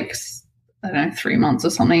for like, I don't know, 3 months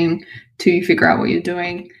or something till you figure out what you're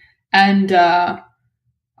doing. And I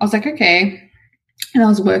was like, okay. And I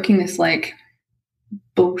was working this like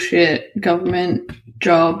bullshit government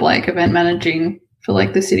job, like event managing for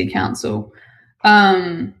like the city council.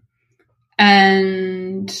 And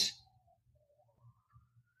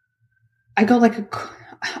I got like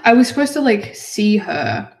I was supposed to like see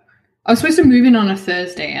her. I was supposed to move in on a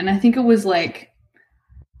Thursday, and I think it was like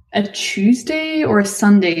a Tuesday or a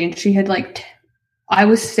Sunday, and she had like I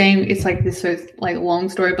was staying. It's like this so like long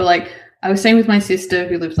story, but like I was staying with my sister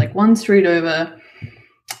who lives like one street over,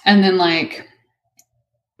 and then like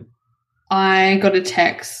I got a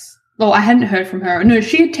text. Well, I hadn't heard from her. No,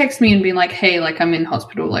 she had texted me and been like, "Hey, like I'm in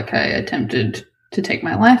hospital. Like I attempted to take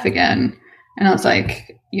my life again," and I was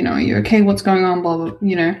like, "You know, are you okay? What's going on? Blah blah.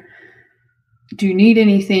 You know, do you need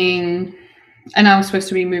anything?" And I was supposed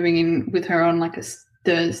to be moving in with her on like a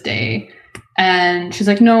Thursday, and she's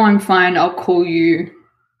like, "No, I'm fine. I'll call you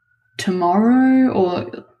tomorrow,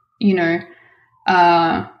 or you know,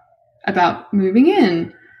 about moving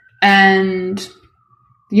in." And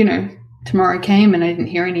you know, tomorrow came and I didn't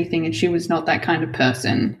hear anything, and she was not that kind of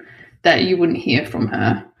person that you wouldn't hear from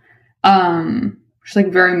her. She's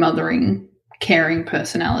like very mothering, caring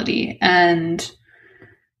personality, and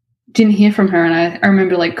didn't hear from her. And I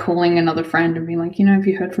remember like calling another friend and being like, you know, have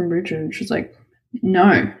you heard from Bridget? And she's like,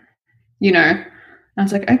 no, you know. And I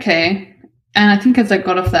was like, okay. And I think as I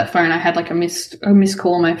got off that phone, I had like a missed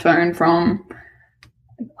call on my phone from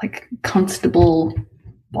like Constable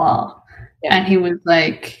blah. Yeah. And he was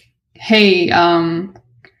like, hey,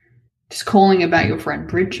 just calling about your friend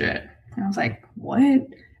Bridget. And I was like, what? And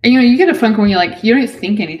you know, you get a phone call and you're like, you don't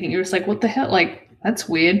think anything. You're just like, what the hell? Like, that's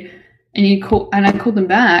weird. And I called them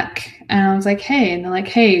back and I was like, hey, and they're like,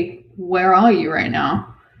 hey, where are you right now?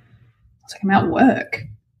 I was like, I'm at work.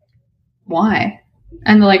 Why?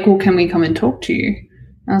 And they're like, well, can we come and talk to you?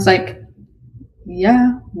 And I was like,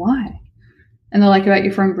 yeah, why? And they're like, about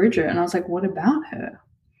your friend Bridget. And I was like, what about her?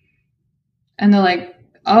 And they're like,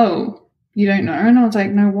 oh, you don't know? And I was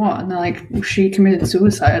like, no, what? And they're like, well, she committed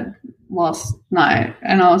suicide last night.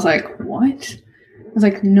 And I was like, what? I was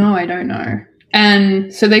like, no, I don't know.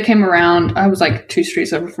 And so they came around. I was like 2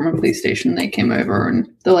 streets over from a police station. They came over and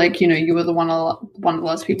they're like, you know, you were one of the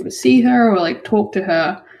last people to see her or like talk to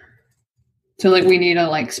her. So like, we need to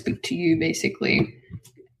like speak to you basically.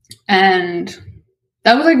 And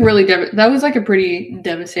that was like really, that was like a pretty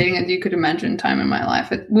devastating, as you could imagine, time in my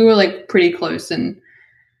life. We were like pretty close, and,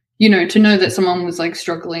 you know, to know that someone was like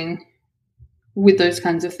struggling with those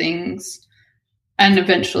kinds of things and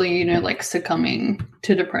eventually, you know, like succumbing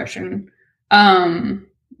to depression. And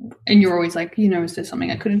you're always like, you know, is there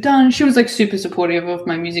something I could have done? She was like super supportive of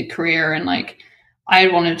my music career, and like I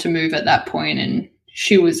wanted to move at that point, and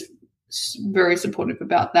she was very supportive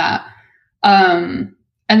about that.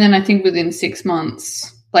 And then I think within 6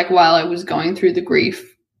 months, like while I was going through the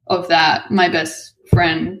grief of that, my best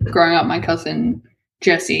friend growing up, my cousin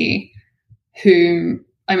Jessie, whom,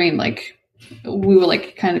 I mean, like we were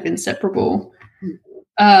like kind of inseparable,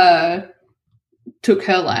 took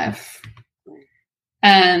her life.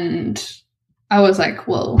 And I was like,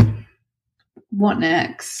 well, what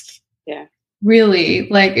next? Yeah. Really,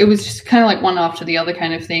 like it was just kind of like one after the other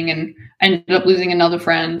kind of thing. And I ended up losing another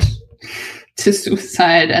friend to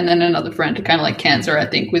suicide, and then another friend to kind of like cancer, I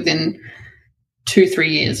think within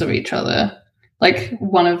 2-3 years of each other. Like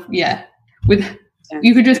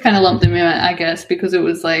you could just kind of lump them in, I guess, because it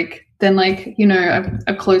was like, then like, you know,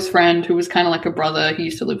 a close friend who was kind of like a brother who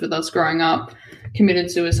used to live with us growing up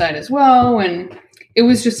committed suicide as well. And it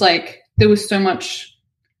was just like, there was so much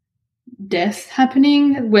death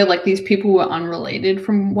happening where like these people were unrelated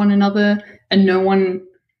from one another, and no one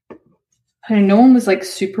was like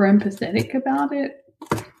super empathetic about it.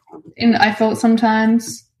 And I felt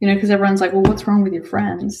sometimes, you know, because everyone's like, well, what's wrong with your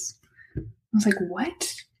friends? I was like,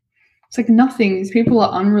 what? It's like nothing. These people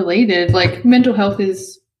are unrelated. Like mental health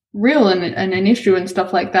is real and an issue and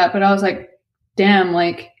stuff like that. But I was like, damn,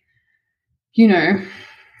 like, you know,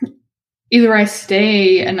 either I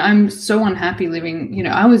stay, and I'm so unhappy living, you know,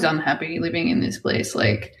 I was unhappy living in this place.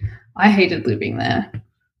 Like I hated living there.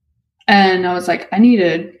 And I was like,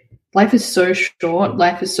 life is so short.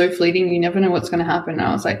 Life is so fleeting. You never know what's going to happen. And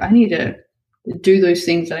I was like, I need to do those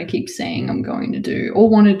things that I keep saying I'm going to do or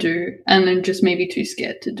want to do, and then just maybe too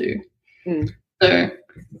scared to do.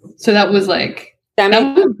 So that was like, that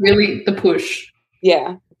was really the push.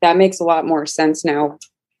 Yeah. That makes a lot more sense now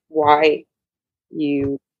why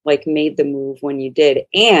you like made the move when you did.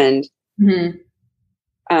 And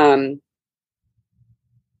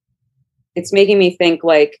it's making me think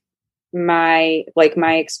like my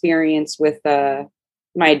experience with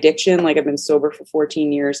my addiction. Like I've been sober for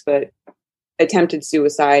 14 years, but attempted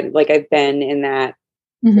suicide, like I've been in that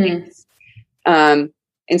place. And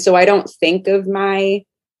so I don't think of my,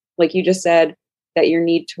 like you just said, that your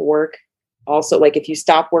need to work also, like if you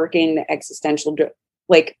stop working, the existential,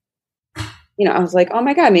 like I was like, oh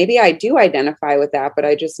my God, maybe I do identify with that, but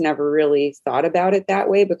I just never really thought about it that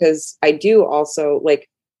way, because I do also, like,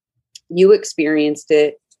 you experienced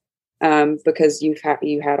it because you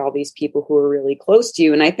had all these people who were really close to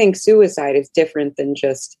you. And I think suicide is different than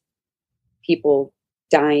just people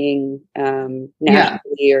dying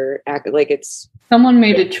naturally or act like it's. Someone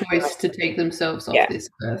made a choice to take themselves off this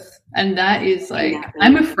earth. And that is like,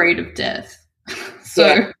 I'm afraid of death.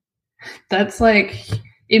 So that's like,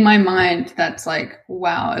 in my mind, that's like,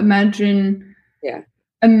 wow, imagine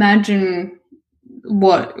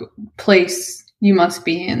what place you must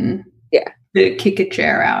be in to kick a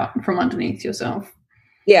chair out from underneath yourself.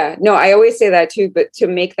 Yeah, no, I always say that too, but to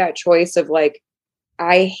make that choice of like,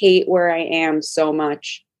 I hate where I am so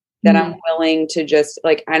much that I'm willing to just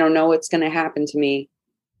like, I don't know what's going to happen to me,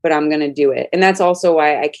 but I'm going to do it. And that's also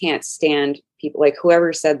why I can't stand people like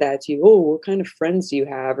whoever said that to you. Oh, what kind of friends do you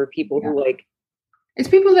have? Or people who like, it's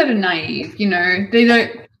people that are naive,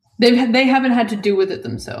 they haven't had to deal with it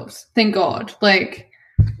themselves. Thank God. Like,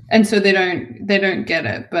 and so they don't get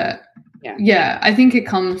it. But yeah, I think it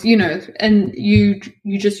comes, and you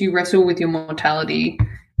wrestle with your mortality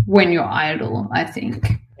when you're idle, I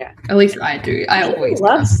think. Yeah. At least I do. I always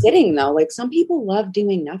love sitting though. Like some people love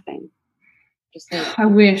doing nothing. Just like, I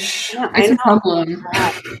wish. It's a problem.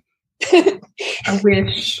 I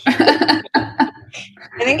wish. I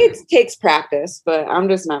think it takes practice, but I'm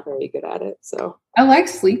just not very good at it. So I like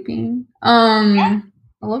sleeping. I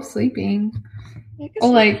love sleeping. Or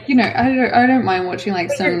like, I don't mind watching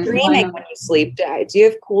like some dreaming when you sleep. Do you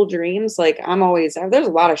have cool dreams? Like there's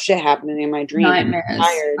a lot of shit happening in my dreams. Nightmares.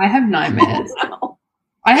 I have nightmares.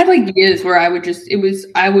 I had like years where I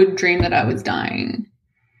would dream that I was dying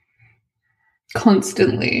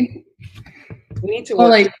constantly. We need to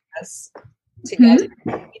work through this together.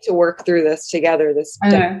 We need to work through this together. This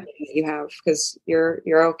that you have, because you're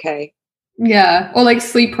okay. Yeah, or like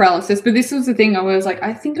sleep paralysis. But this was the thing. I was like,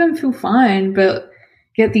 I think I feel fine, but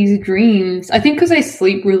get these dreams. I think because I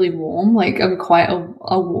sleep really warm. Like I'm quite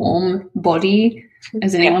a warm body,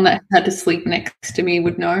 as anyone that had to sleep next to me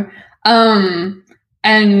would know.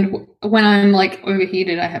 And when I'm like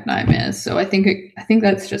overheated, I have nightmares. So I think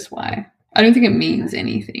that's just why. I don't think it means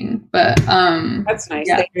anything, but that's nice.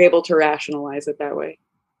 Yeah. That you're able to rationalize it that way.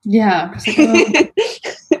 Yeah, like,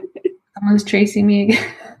 someone's chasing me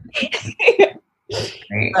again.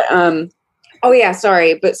 Great. But, oh yeah,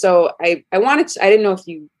 sorry. But so I didn't know if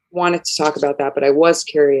you wanted to talk about that, but I was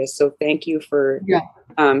curious. So thank you for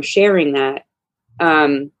sharing that.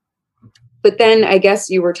 But then I guess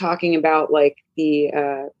you were talking about like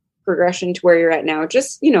the progression to where you're at now.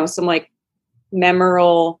 Just some like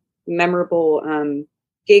memorable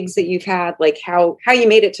gigs that you've had, like how you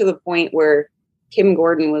made it to the point where Kim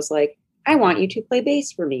Gordon was like, I want you to play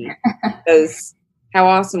bass for me. Because how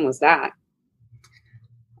awesome was that?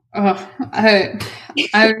 Oh, I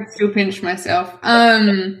would still pinch myself.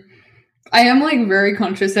 I am like very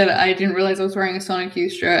conscious that I didn't realize I was wearing a Sonic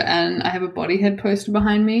Youth shirt and I have a Bodyhead poster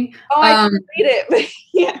behind me. Oh, I can read it. But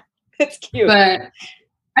yeah, that's cute. But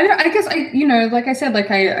I guess like I said,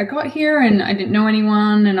 like I got here and I didn't know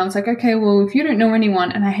anyone, and I was like, okay, well, if you don't know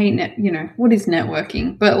anyone, and I hate what is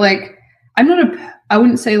networking? But like, I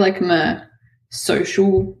wouldn't say like I'm a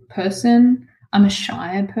social person. I'm a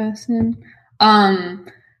shy person.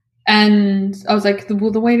 And I was like, the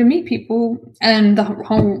way to meet people, and the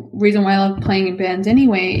whole reason why I love playing in bands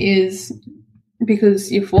anyway is because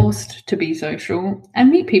you're forced to be social and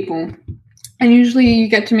meet people. And usually you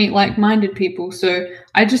get to meet like-minded people. So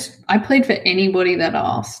I played for anybody that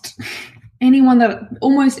asked.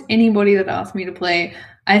 Almost anybody that asked me to play,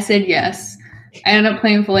 I said yes. I ended up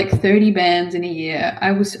playing for like 30 bands in a year.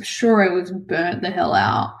 I was sure I was burnt the hell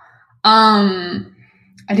out. I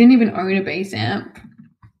didn't even own a bass amp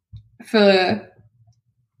for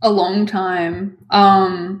a long time.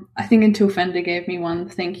 I think until Fender gave me one.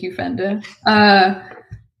 Thank you, Fender. I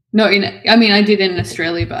did in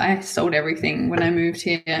Australia, but I sold everything when I moved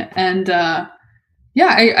here. And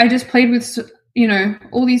I just played with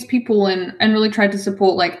all these people and really tried to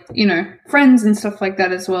support friends and stuff like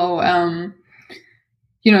that as well.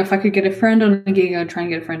 If I could get a friend on a gig, I'd try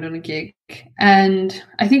and get a friend on a gig. And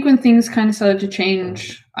I think when things kind of started to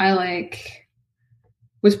change, I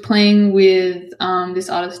was playing with this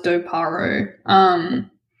artist Do Paro,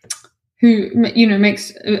 who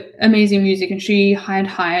makes amazing music, and she had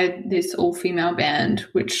hired this all-female band,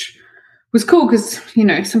 which was cool because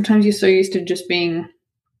sometimes you're so used to just being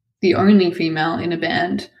the only female in a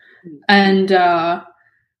band. And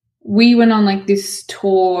we went on like this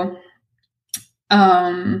tour.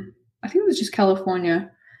 I think it was just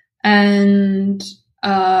California, and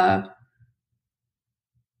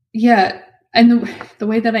And the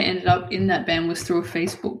way that I ended up in that band was through a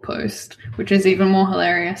Facebook post, which is even more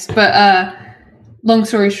hilarious. But long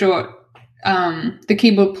story short, the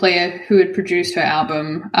keyboard player who had produced her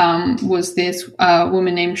album was this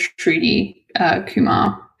woman named Shruti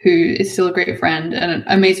Kumar, who is still a great friend and an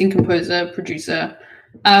amazing composer, producer.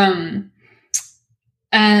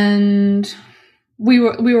 And we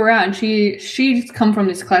were out, and she's come from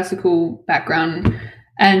this classical background,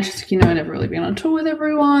 and she's like, I've never really been on tour with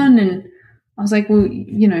everyone. And I was like, well,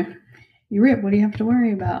 you rip, what do you have to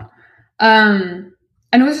worry about? And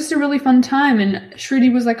it was just a really fun time. And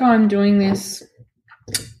Shruti was like, I'm doing this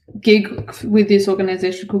gig with this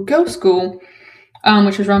organization called Girl School,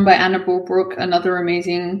 which is run by Anna Bulbrook, another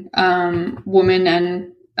amazing woman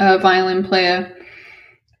and violin player,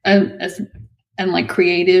 and like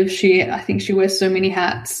creative. I think she wears so many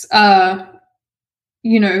hats, where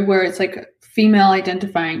it's like female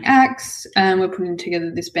identifying acts, and we're putting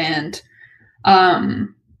together this band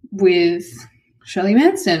with Shirley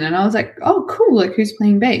Manson. And I was like, oh, cool. Like, who's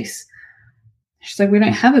playing bass? She's like, we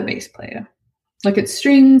don't have a bass player. Like, it's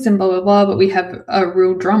strings and blah, blah, blah, but we have a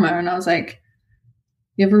real drummer. And I was like,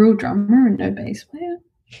 you have a real drummer and no bass player?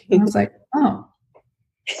 And I was like, oh.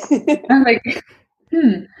 I was like,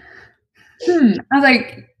 I was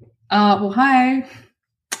like, well, hi.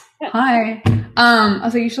 Hi. I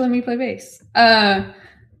was like, you should let me play bass. And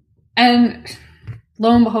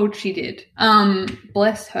lo and behold, she did.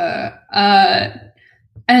 Bless her.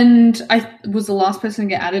 And I was the last person to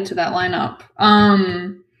get added to that lineup.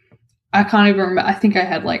 I can't even remember. I think I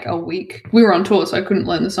had like a week. We were on tour, so I couldn't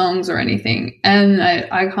learn the songs or anything. And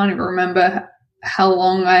I can't even remember how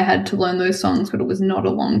long I had to learn those songs, but it was not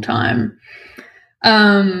a long time.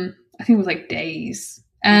 I think it was like days.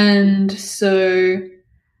 And so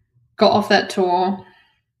got off that tour,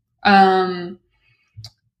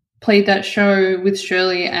 played that show with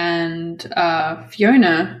Shirley and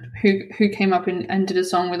Fiona, who came up and did a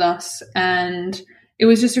song with us. And it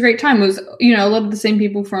was just a great time. It was, a lot of the same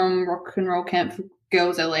people from Rock and Roll Camp for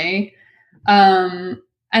Girls LA. And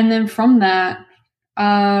then from that,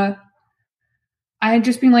 I had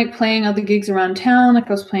just been like playing other gigs around town. Like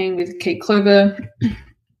I was playing with Kate Clover,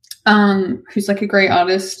 who's like a great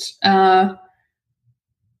artist. It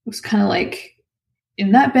was kind of like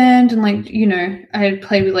in that band, and like, I had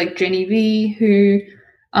played with like Jenny V, who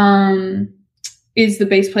is the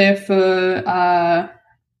bass player for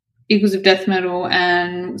Eagles of Death Metal,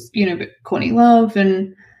 and Courtney Love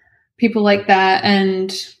and people like that.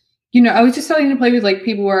 And I was just starting to play with like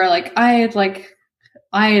people where I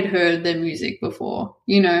had heard their music before,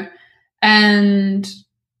 and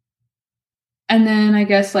then I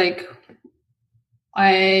guess like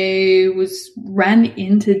I ran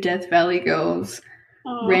into Death Valley Girls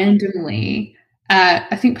randomly at,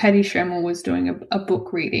 I think Patty Shermer was doing a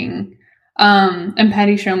book reading. And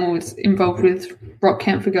Patty Shermer was involved with Rock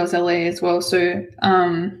Camp for Girls LA as well. So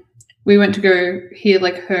we went to go hear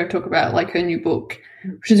like her talk about like her new book,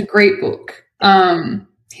 which is a great book.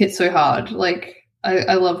 Hit so hard. Like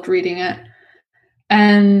I loved reading it.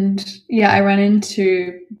 And yeah, I ran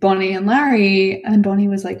into Bonnie and Larry, and Bonnie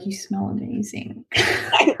was like, you smell amazing.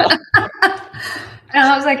 And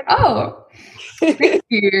I was like, oh, thank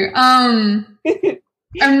you. And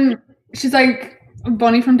she's like,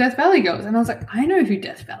 Bonnie from Death Valley Girls. And I was like, I know who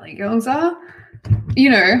Death Valley Girls are.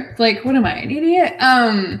 Like, what am I, an idiot?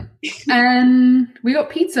 And we got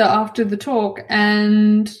pizza after the talk,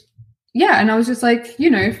 and yeah, and I was just like,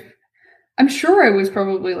 I'm sure I was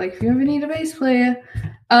probably like, if you ever need a bass player.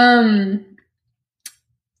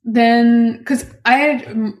 Then, because I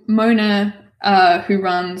had Mona, who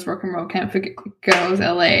runs Rock and Roll Camp for Girls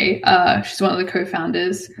LA, she's one of the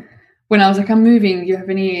co-founders. When I was like, I'm moving, you have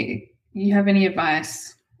any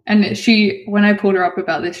advice? And when I pulled her up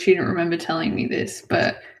about this, she didn't remember telling me this,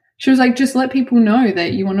 but she was like, just let people know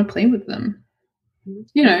that you want to play with them.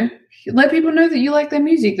 Let people know that you like their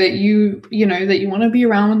music, that that you want to be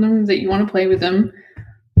around with them, that you want to play with them.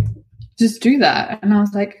 Just do that. And I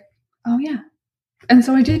was like, oh yeah. And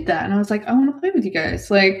so I did that, and I was like, I want to play with you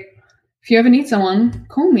guys. Like, if you ever need someone,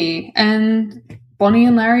 call me. And Bonnie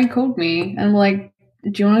and Larry called me and like,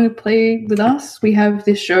 do you want to play with us? We have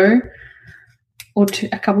this show or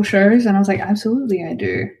a couple shows. And I was like, absolutely, I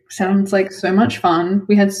do. Sounds like so much fun.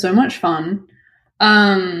 We had so much fun.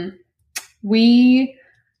 We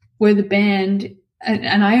were the band,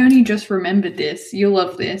 and I only just remembered this. You'll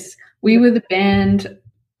love this. We were the band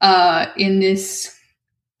in this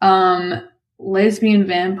lesbian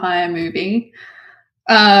vampire movie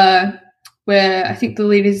where I think the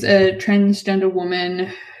lead is a transgender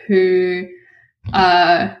woman who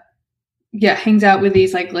hangs out with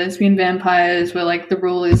these like lesbian vampires, where like the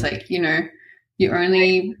rule is like, You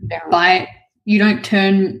only bite. You don't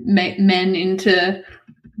turn men into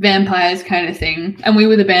vampires kind of thing. And we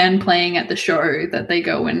were the band playing at the show that they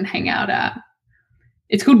go and hang out at.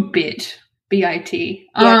 It's called BIT, B-I-T.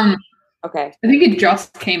 Yeah. Okay. I think it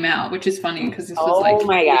just came out, which is funny because this was like... Oh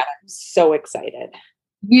my God, I'm so excited.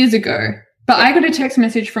 Years ago. But I got a text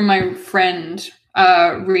message from my friend,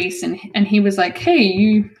 Reese, and he was like, hey,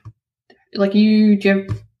 do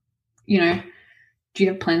you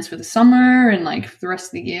have plans for the summer and like for the rest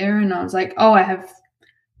of the year? And I was like, oh, I have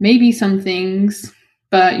maybe some things,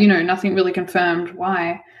 but nothing really confirmed.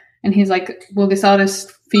 Why? And he's like, well, this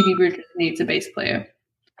artist Phoebe Bridgers needs a bass player.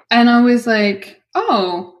 And I was like,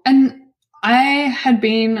 oh. And I had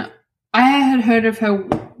heard of her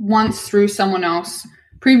once through someone else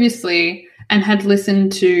previously and had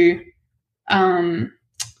listened to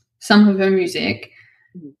some of her music,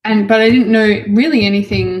 but I didn't know really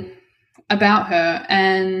anything about her.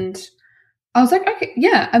 And I was like, okay,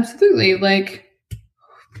 yeah, absolutely, like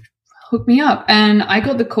hook me up. And I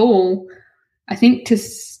got the call, I think,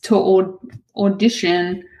 to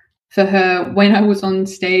audition for her when I was on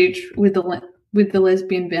stage with the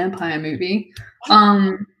Lesbian Vampire movie,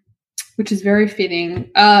 which is very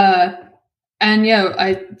fitting. And yeah,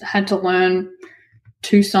 I had to learn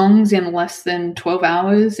 2 songs in less than 12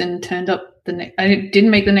 hours and turned up I didn't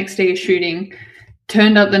make the next day of shooting,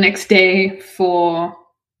 turned up the next day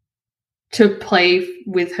to play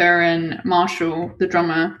with her and Marshall, the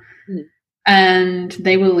drummer. And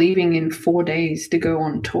they were leaving in 4 days to go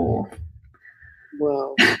on tour.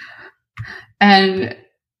 Whoa. And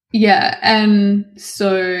yeah, and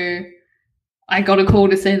so I got a call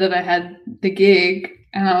to say that I had the gig,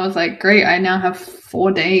 and I was like, great, I now have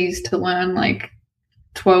 4 days to learn like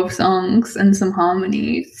 12 songs and some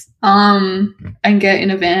harmonies, and get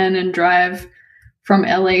in a van and drive from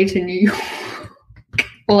LA to New York.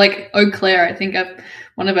 Or like Eau Claire, I think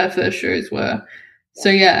one of our first shows were. So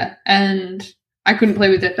yeah, and I couldn't play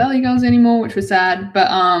with Death Valley Girls anymore, which was sad, but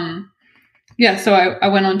yeah, so I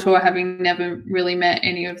went on tour having never really met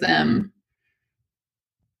any of them.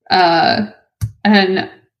 And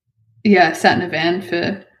yeah, sat in a van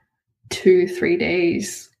for 2-3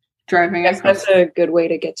 days driving. That's a good way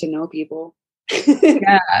to get to know people.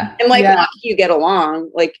 Yeah. And like, lucky you get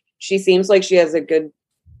along. Like, she seems like she has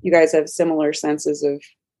you guys have similar senses of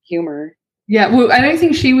humor. Yeah, well, I don't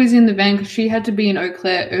think she was in the van because she had to be in Eau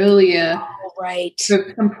Claire earlier. Oh, right.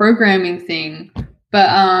 For some programming thing. But,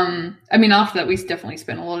 I mean, after that, we definitely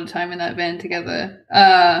spent a lot of time in that band together.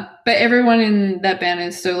 But everyone in that band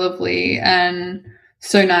is so lovely and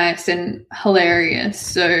so nice and hilarious.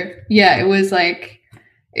 So, yeah, it was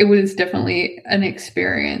definitely an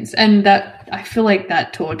experience. And I feel like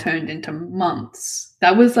that tour turned into months.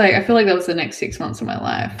 I feel like that was the next 6 months of my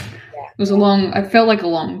life. Yeah. It was I felt like a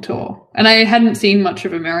long tour. And I hadn't seen much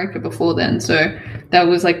of America before then. So that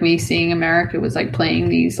was like me seeing America was like playing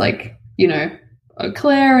these like, Eau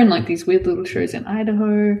Claire and like these weird little shows in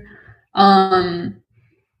Idaho.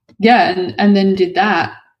 Yeah, and then did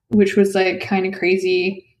that, which was like kind of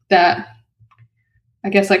crazy that I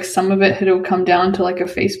guess like some of it had all come down to like a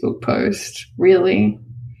Facebook post, really,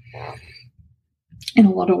 in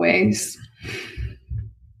a lot of ways.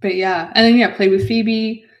 But yeah, and then yeah, played with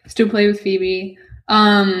Phoebe, still play with Phoebe.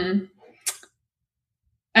 And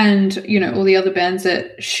all the other bands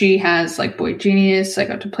that she has, like Boy Genius, I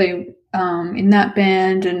got to play in that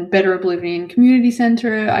band, and Better Oblivion Community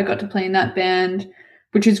Center, I got to play in that band,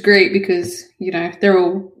 which is great because, they're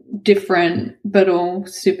all different but all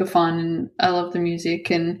super fun, and I love the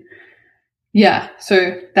music. And yeah,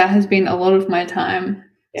 so that has been a lot of my time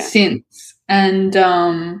since. And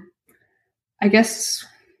I guess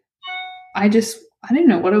I didn't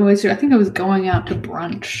know what I was doing. I think I was going out to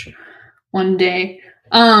brunch one day,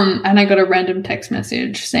 and I got a random text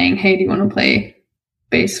message saying, hey, do you want to play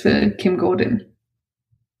bass for Kim Gordon?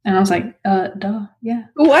 And I was like, duh, yeah.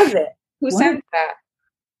 Who was it? Who sent that?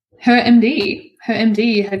 Her MD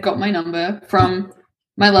had got my number from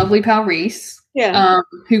my lovely pal Reese,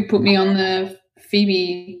 who put me on the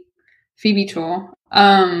Phoebe tour.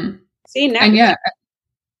 See, and yeah,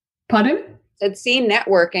 pardon? Said see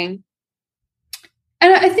networking.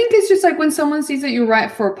 And I think it's just like when someone sees that you're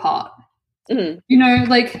right for a part.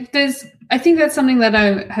 Mm-hmm. Like I think that's something that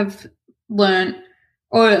I have learned,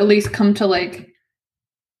 or at least come to like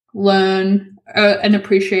learn and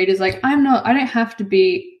appreciate, is like I don't have to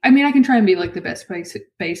be, I mean, I can try and be like the best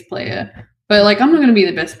bass player, but like I'm not going to be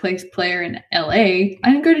the best bass player in LA. I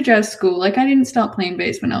didn't go to jazz school. Like I didn't start playing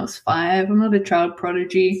bass when I was 5. I'm not a child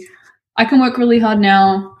prodigy. I can work really hard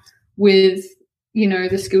now with,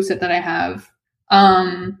 the skill set that I have.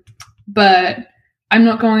 But I'm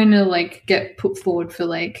not going to like get put forward for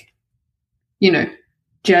like, you know,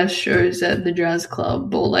 jazz shows at the jazz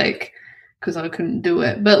club or like, because I couldn't do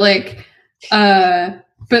it. But like,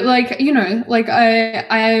 you know, like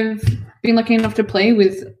I've been lucky enough to play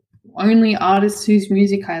with only artists whose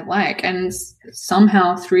music I like, and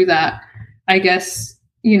somehow through that, I guess,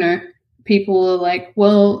 you know, people are like,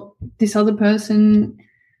 well, this other person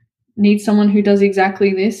needs someone who does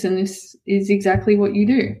exactly this, and this is exactly what you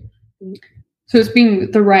do. So it's been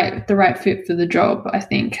the right fit for the job, I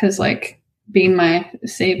think, has like been my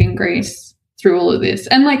saving grace through all of this.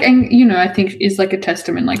 And you know, I think is like a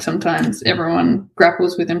testament. Like sometimes everyone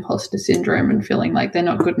grapples with imposter syndrome and feeling like they're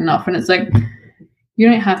not good enough, and it's like, you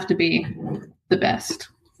don't have to be the best.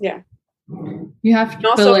 Yeah. You have to. And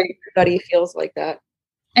also, like, everybody feels like that.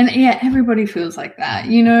 And yeah, everybody feels like that,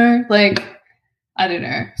 you know, like, I don't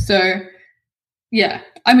know. So yeah,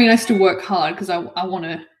 I mean, I still work hard because I want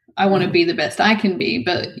to be the best I can be.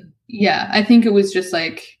 But yeah, I think it was just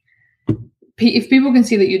like, if people can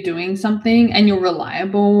see that you're doing something and you're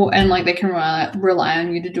reliable and like they can rely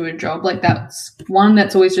on you to do a job, like that's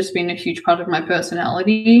always just been a huge part of my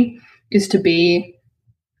personality, is to be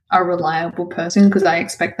a reliable person, because I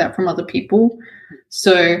expect that from other people.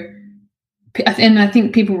 So, and I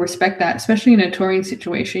think people respect that, especially in a touring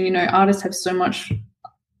situation. You know, artists have so much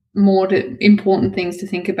more important things to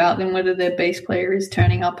think about than whether their bass player is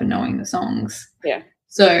turning up and knowing the songs. Yeah.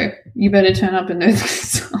 So you better turn up and know the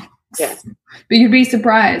songs. Yeah. But you'd be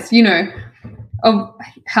surprised, you know, of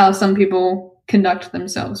how some people conduct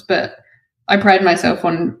themselves. But I pride myself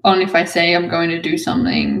on if I say I'm going to do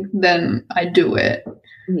something, then I do it.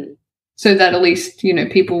 Mm-hmm. So that at least, you know,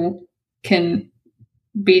 people can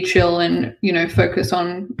be chill and, you know, focus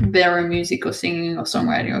on their own music or singing or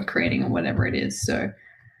songwriting or creating or whatever it is. So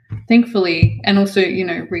thankfully, and also, you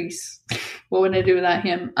know, Reese, what would I do without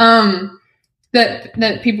him?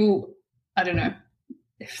 That people, I don't know,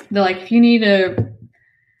 if they're like, if you need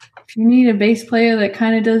a bass player that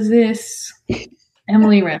kind of does this,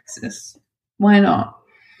 Emily Rexis, why not?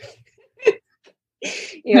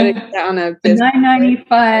 You gotta get on a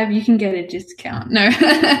 $9.95, you can get a discount. No.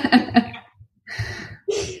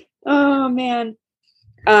 Oh man.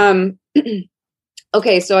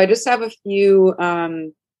 Okay, so I just have a few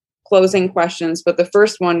closing questions, but the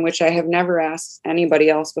first one, which I have never asked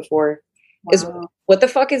anybody else before, is what the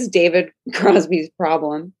fuck is David Crosby's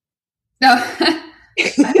problem? No, I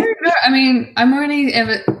don't know. I mean,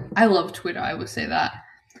 I love Twitter, I would say that.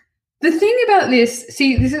 The thing about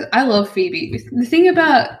I love Phoebe. The thing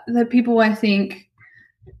about the people I think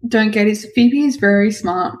don't get is Phoebe is very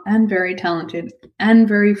smart and very talented and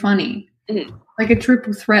very funny. Mm-hmm. Like a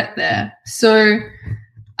triple threat there. So,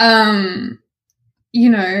 you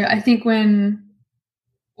know, I think when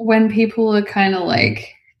people are kind of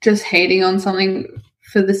like just hating on something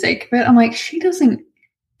for the sake of it, I'm like, she doesn't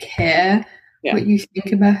care what you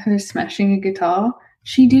think about her smashing a guitar.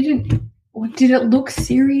 She didn't. Did it look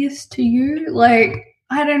serious to you? Like,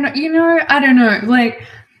 I don't know. You know, I don't know. Like,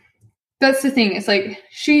 that's the thing. It's like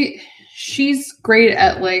she's great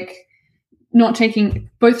at like not taking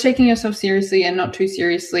herself seriously and not too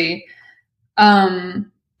seriously.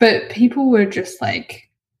 But people were just like,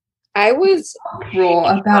 I was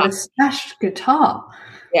raw about a smashed guitar.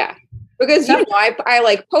 Yeah, because you know, I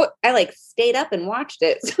stayed up and watched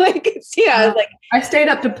it. So I could see. I stayed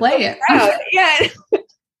up to play it. Yeah.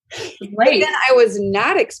 But then I was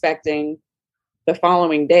not expecting the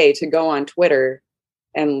following day to go on Twitter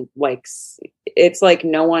and like, it's like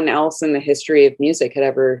no one else in the history of music had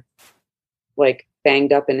ever like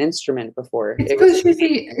banged up an instrument before. It's because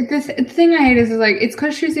the thing I hate is like, it's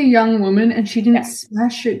because she's a young woman and she didn't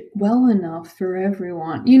smash it well enough for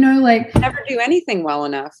everyone. You know, like never do anything well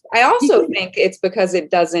enough. I also think it's because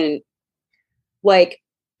it doesn't, like,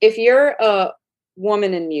 if you're a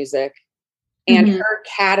woman in music and her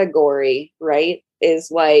category, right, is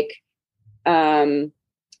like, you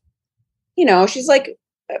know, she's like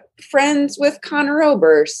friends with Conor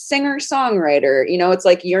Oberst, singer-songwriter, you know, it's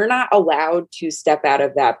like you're not allowed to step out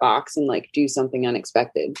of that box and like do something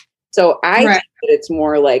unexpected. So I think that it's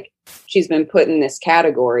more like she's been put in this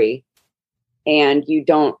category and you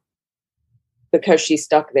don't, because she's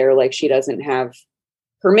stuck there, like she doesn't have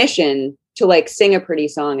permission to like sing a pretty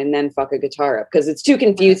song and then fuck a guitar up because it's too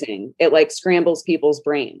confusing. It like scrambles people's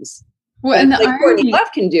brains. Well, and like Courtney Love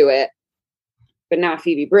can do it, but not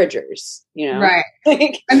Phoebe Bridgers, you know? Right.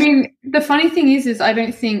 I mean, the funny thing is I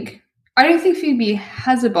don't think Phoebe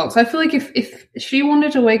has a box. I feel like if she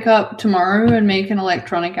wanted to wake up tomorrow and make an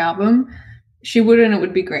electronic album, she would, and it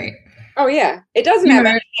would be great. Oh yeah. It doesn't have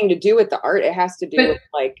anything to do with the art. It has to do with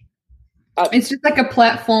like It's just like a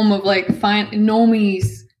platform of like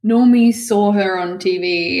normies saw her on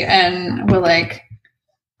TV and were like,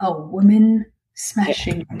 oh, women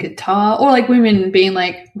smashing a guitar, or like women being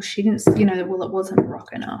like, well, she didn't, well, it wasn't rock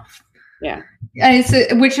enough. Yeah.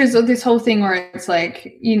 And which is this whole thing where it's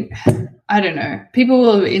like, I don't know,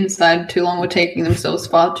 people inside too long were taking themselves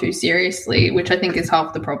far too seriously, which I think is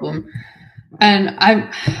half the problem. And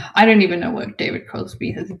I don't even know what David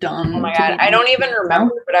Crosby has done. Oh my God, I don't even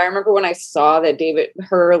remember, but I remember when I saw that she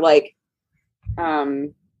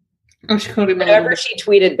called him whatever she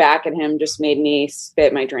tweeted back at him just made me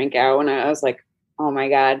spit my drink out, and I was like, oh my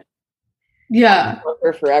God. Yeah. I'll love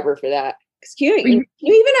her forever for that. Can you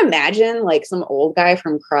even imagine like some old guy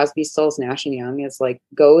from Crosby, Stills, Nash and Young is like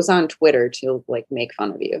goes on Twitter to like make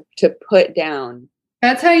fun of you, to put down.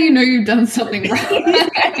 That's how you know you've done something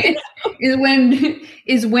wrong.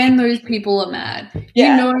 is when those people are mad.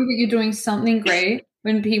 Yeah. You know that you're doing something great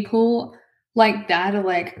when people like that are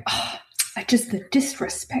like, oh, just the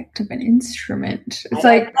disrespect of an instrument. It's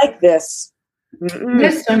like this.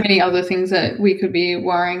 There's so many other things that we could be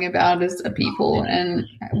worrying about as a people, and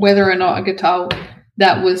whether or not a guitar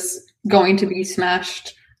that was going to be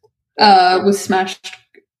smashed was smashed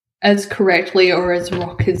as correctly or as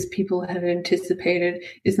rock as people had anticipated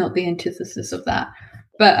is not the antithesis of that.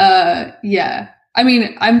 But yeah, I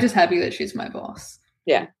mean, I'm just happy that she's my boss.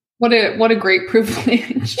 Yeah. What a great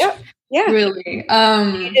privilege. Yep. Yeah. Really.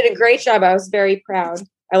 You did a great job. I was very proud.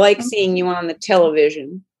 I like seeing you on the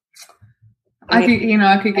television. I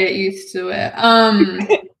could get used to it.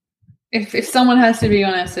 If someone has to be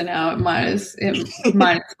on SNL, it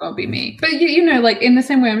might as well be me. But like in the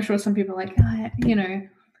same way, I'm sure some people are like,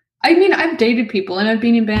 I mean, I've dated people and I've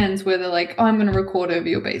been in bands where they're like, oh, I'm going to record over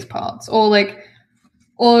your bass parts, or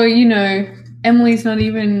Emily's not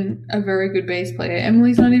even a very good bass player.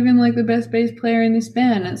 Emily's not even like the best bass player in this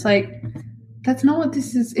band. It's like, that's not what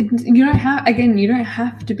this is. You don't have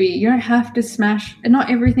to be. You don't have to smash.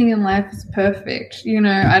 Not everything in life is perfect.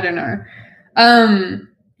 I don't know.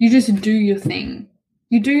 You just do your thing.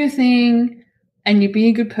 You do your thing and you be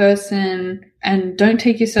a good person and don't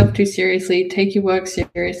take yourself too seriously. Take your work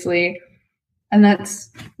seriously. And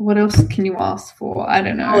that's, what else can you ask for? I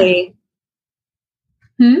don't know. Really?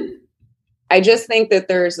 I just think that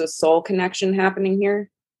there's a soul connection happening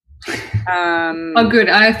here. Oh, good.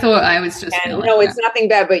 I thought I was just. No, it's nothing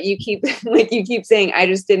bad. But you keep saying. I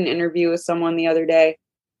just did an interview with someone the other day,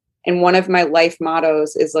 and one of my life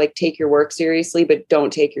mottos is like, take your work seriously, but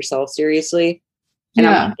don't take yourself seriously.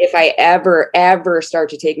 And if I ever start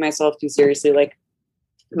to take myself too seriously, like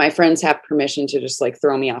my friends have permission to just like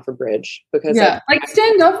throw me off a bridge because like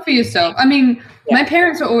stand up for yourself. I mean, my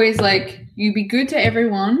parents are always like, you be good to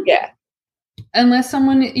everyone. Yeah. Unless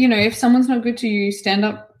someone, if someone's not good to you, you stand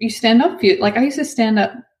up for you. Like I used to stand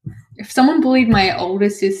up. If someone bullied my older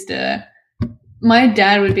sister, my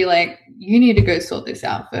dad would be like, you need to go sort this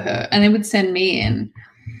out for her. And they would send me in.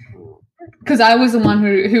 Because I was the one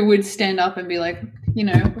who would stand up and be like,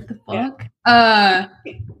 what the fuck? Yeah.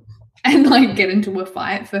 And like get into a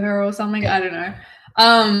fight for her or something. I don't know.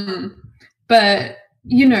 But,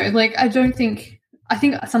 like I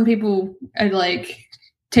think some people are like,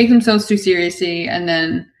 take themselves too seriously and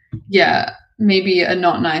then maybe are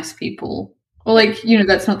not nice people, or like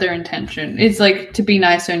that's not their intention. It's like to be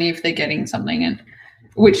nice only if they're getting something, and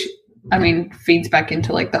which I mean feeds back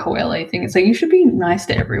into like the whole LA thing. It's like you should be nice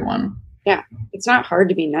to everyone. Yeah, it's not hard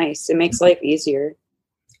to be nice. It makes life easier.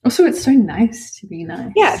 Also, it's so nice to be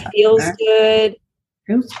nice. Yeah, it feels good.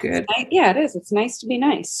 Feels good. Yeah, it is. It's nice to be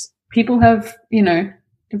nice. People have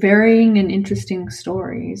varying and interesting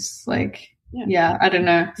stories. Like. Yeah, I don't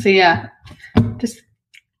know. So just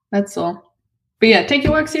that's all. But yeah, take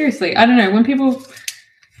your work seriously. I don't know. When people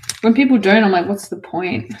don't, I'm like, what's the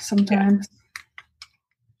point? Sometimes.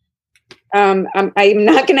 I'm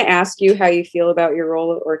not going to ask you how you feel about your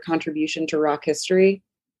role or contribution to rock history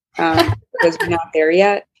because we're not there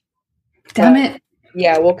yet. Damn it.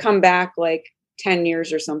 Yeah, we'll come back like 10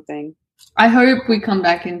 years or something. I hope we come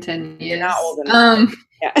back in 10 years. You're not old enough.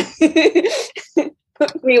 Yeah.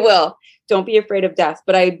 We will. Don't be afraid of death.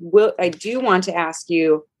 But I do want to ask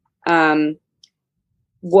you, so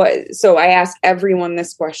I ask everyone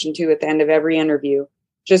this question too at the end of every interview,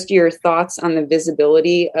 just your thoughts on the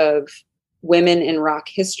visibility of women in rock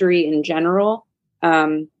history in general.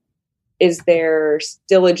 Is there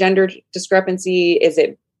still a gender discrepancy? Is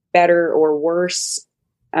it better or worse?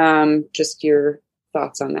 Just your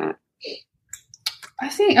thoughts on that.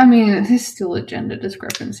 There's still a gender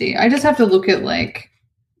discrepancy. I just have to look at like,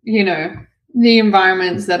 the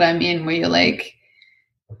environments that I'm in where you're like,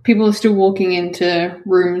 people are still walking into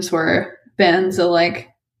rooms where bands are like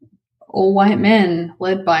all white men,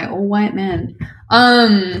 led by all white men.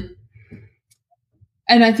 And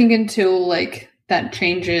I think until like that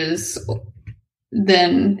changes,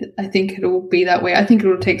 then I think it'll be that way. I think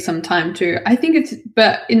it'll take some time too. I think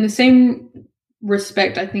but in the same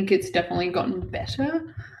respect, I think it's definitely gotten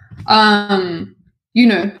better. You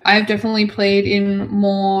know, I've definitely played in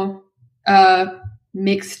more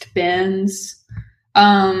mixed bands.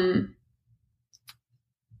 I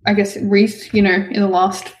guess you know, in the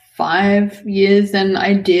last 5 years than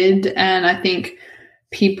I did, and I think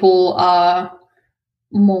people are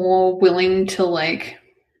more willing to like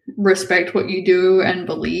respect what you do and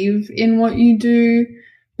believe in what you do.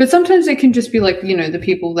 But sometimes it can just be like, you know, the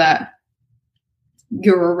people that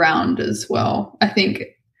you're around as well. I think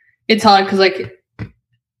it's hard because like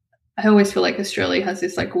I always feel like Australia has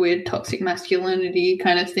this like weird toxic masculinity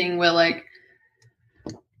kind of thing where like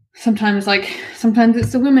sometimes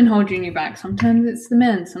it's the women holding you back, sometimes it's the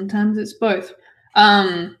men, sometimes it's both.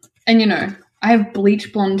 And you know, I have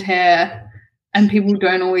bleach blonde hair and people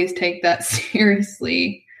don't always take that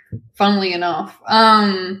seriously, funnily enough.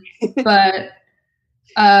 But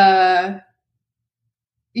yeah,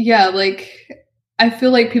 like I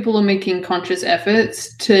feel like people are making conscious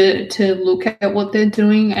efforts to look at what they're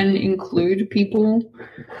doing and include people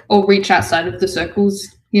or reach outside of the circles,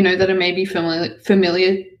 you know, that are maybe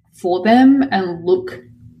familiar for them and look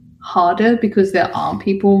harder, because there are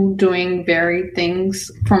people doing varied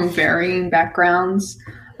things from varying backgrounds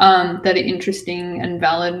that are interesting and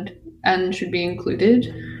valid and should be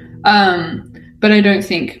included. But I don't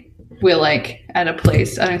think we're like at a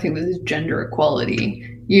place, I don't think there's gender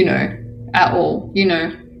equality, you know, at all, you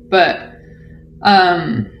know, but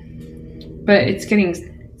it's getting,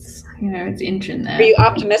 you know, it's inching there. Are you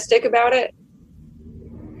optimistic about it?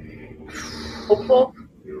 Hopeful?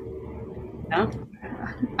 No?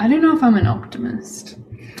 I don't know if I'm an optimist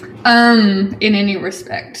in any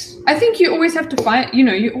respect. I think you always have to fight, you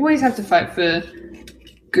know, you always have to fight for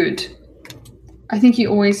good. I think you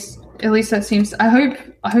always, at least that seems, I hope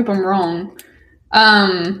I'm wrong,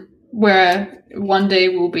 where one day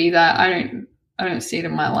will be that. I don't see it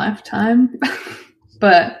in my lifetime,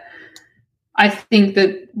 but I think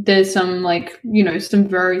that there's some like, you know, some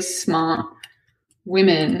very smart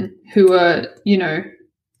women who are, you know,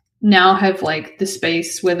 now have like the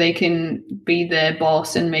space where they can be their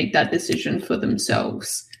boss and make that decision for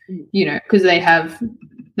themselves, you know, because they have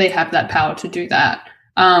that power to do that,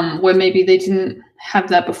 where maybe they didn't have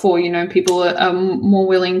that before. You know, people are more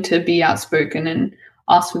willing to be outspoken and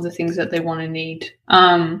ask for the things that they want and need,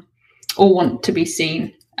 or want to be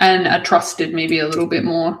seen, and are trusted maybe a little bit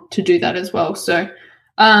more to do that as well. So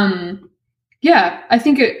yeah, I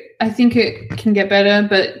think it can get better,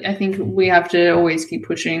 but I think we have to always keep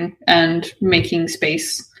pushing and making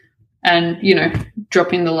space and, you know,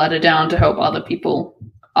 dropping the ladder down to help other people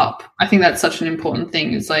up. I think that's such an important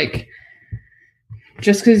thing. It's like,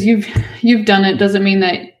 just because you've done it doesn't mean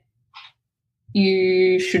that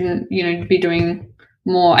you shouldn't, you know, be doing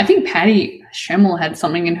more. I think Patty Schemmel had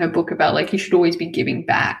something in her book about like you should always be giving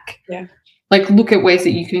back. Yeah. Like look at ways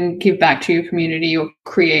that you can give back to your community or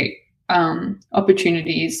create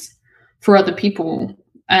opportunities for other people.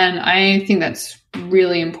 And I think that's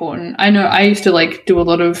really important. I know I used to like do a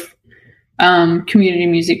lot of community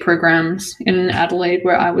music programs in Adelaide,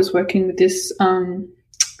 where I was working with this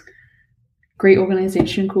great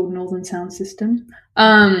organization called Northern Sound System,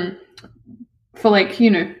 for like,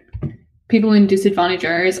 you know, people in disadvantaged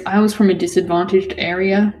areas. I was from a disadvantaged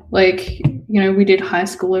area. Like, you know, we did high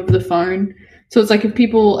school over the phone. So it's like if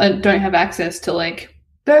people don't have access to like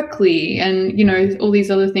Berkeley and, you know, all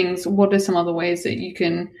these other things, what are some other ways that you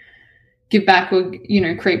can give back or, you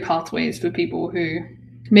know, create pathways for people who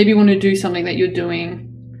maybe want to do something that you're doing,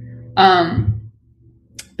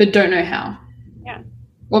 but don't know how. Yeah.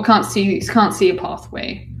 Or can't see a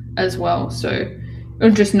pathway as well. So,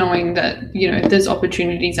 or just knowing that, you know, there's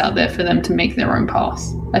opportunities out there for them to make their own path.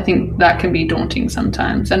 I think that can be daunting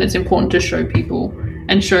sometimes, and it's important to show people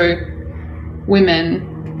and show women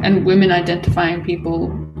and women identifying people,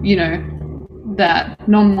 you know, that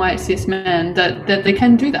non-white cis men, that they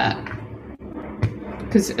can do that.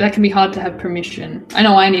 Because that can be hard to have permission. I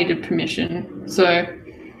know I needed permission. So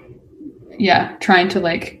yeah, trying to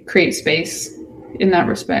like create space in that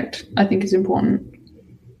respect, I think is important.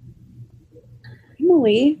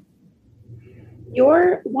 Emily,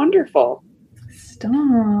 you're wonderful.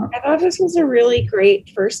 Stop. I thought this was a really great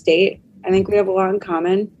first date. I think we have a lot in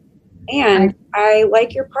common. And I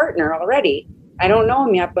like your partner already. I don't know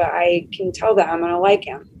him yet, but I can tell that I'm going to like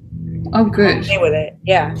him. Oh, good. I'm okay with it.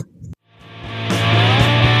 Yeah.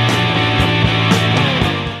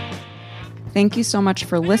 thank you so much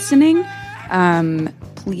for listening.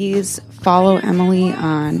 Please follow Emily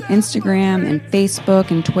on Instagram and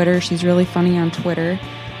Facebook and Twitter. She's really funny on Twitter.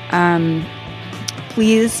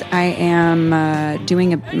 Please, I am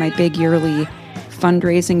doing my big yearly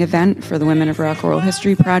fundraising event for the Women of Rock Oral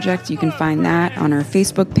History Project. You can find that on our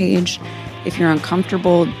Facebook page. If you're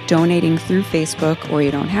uncomfortable donating through Facebook or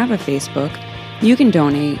you don't have a Facebook, you can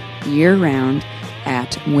donate year-round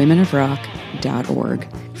at womenofrock.org.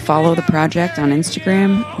 Follow the project on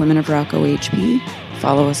Instagram, Women of Rock OHP.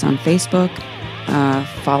 Follow us on Facebook.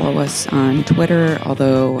 Follow us on Twitter,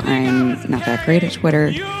 although I'm not that great at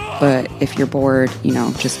Twitter. But if you're bored,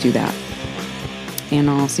 just do that. And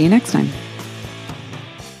I'll see you next time.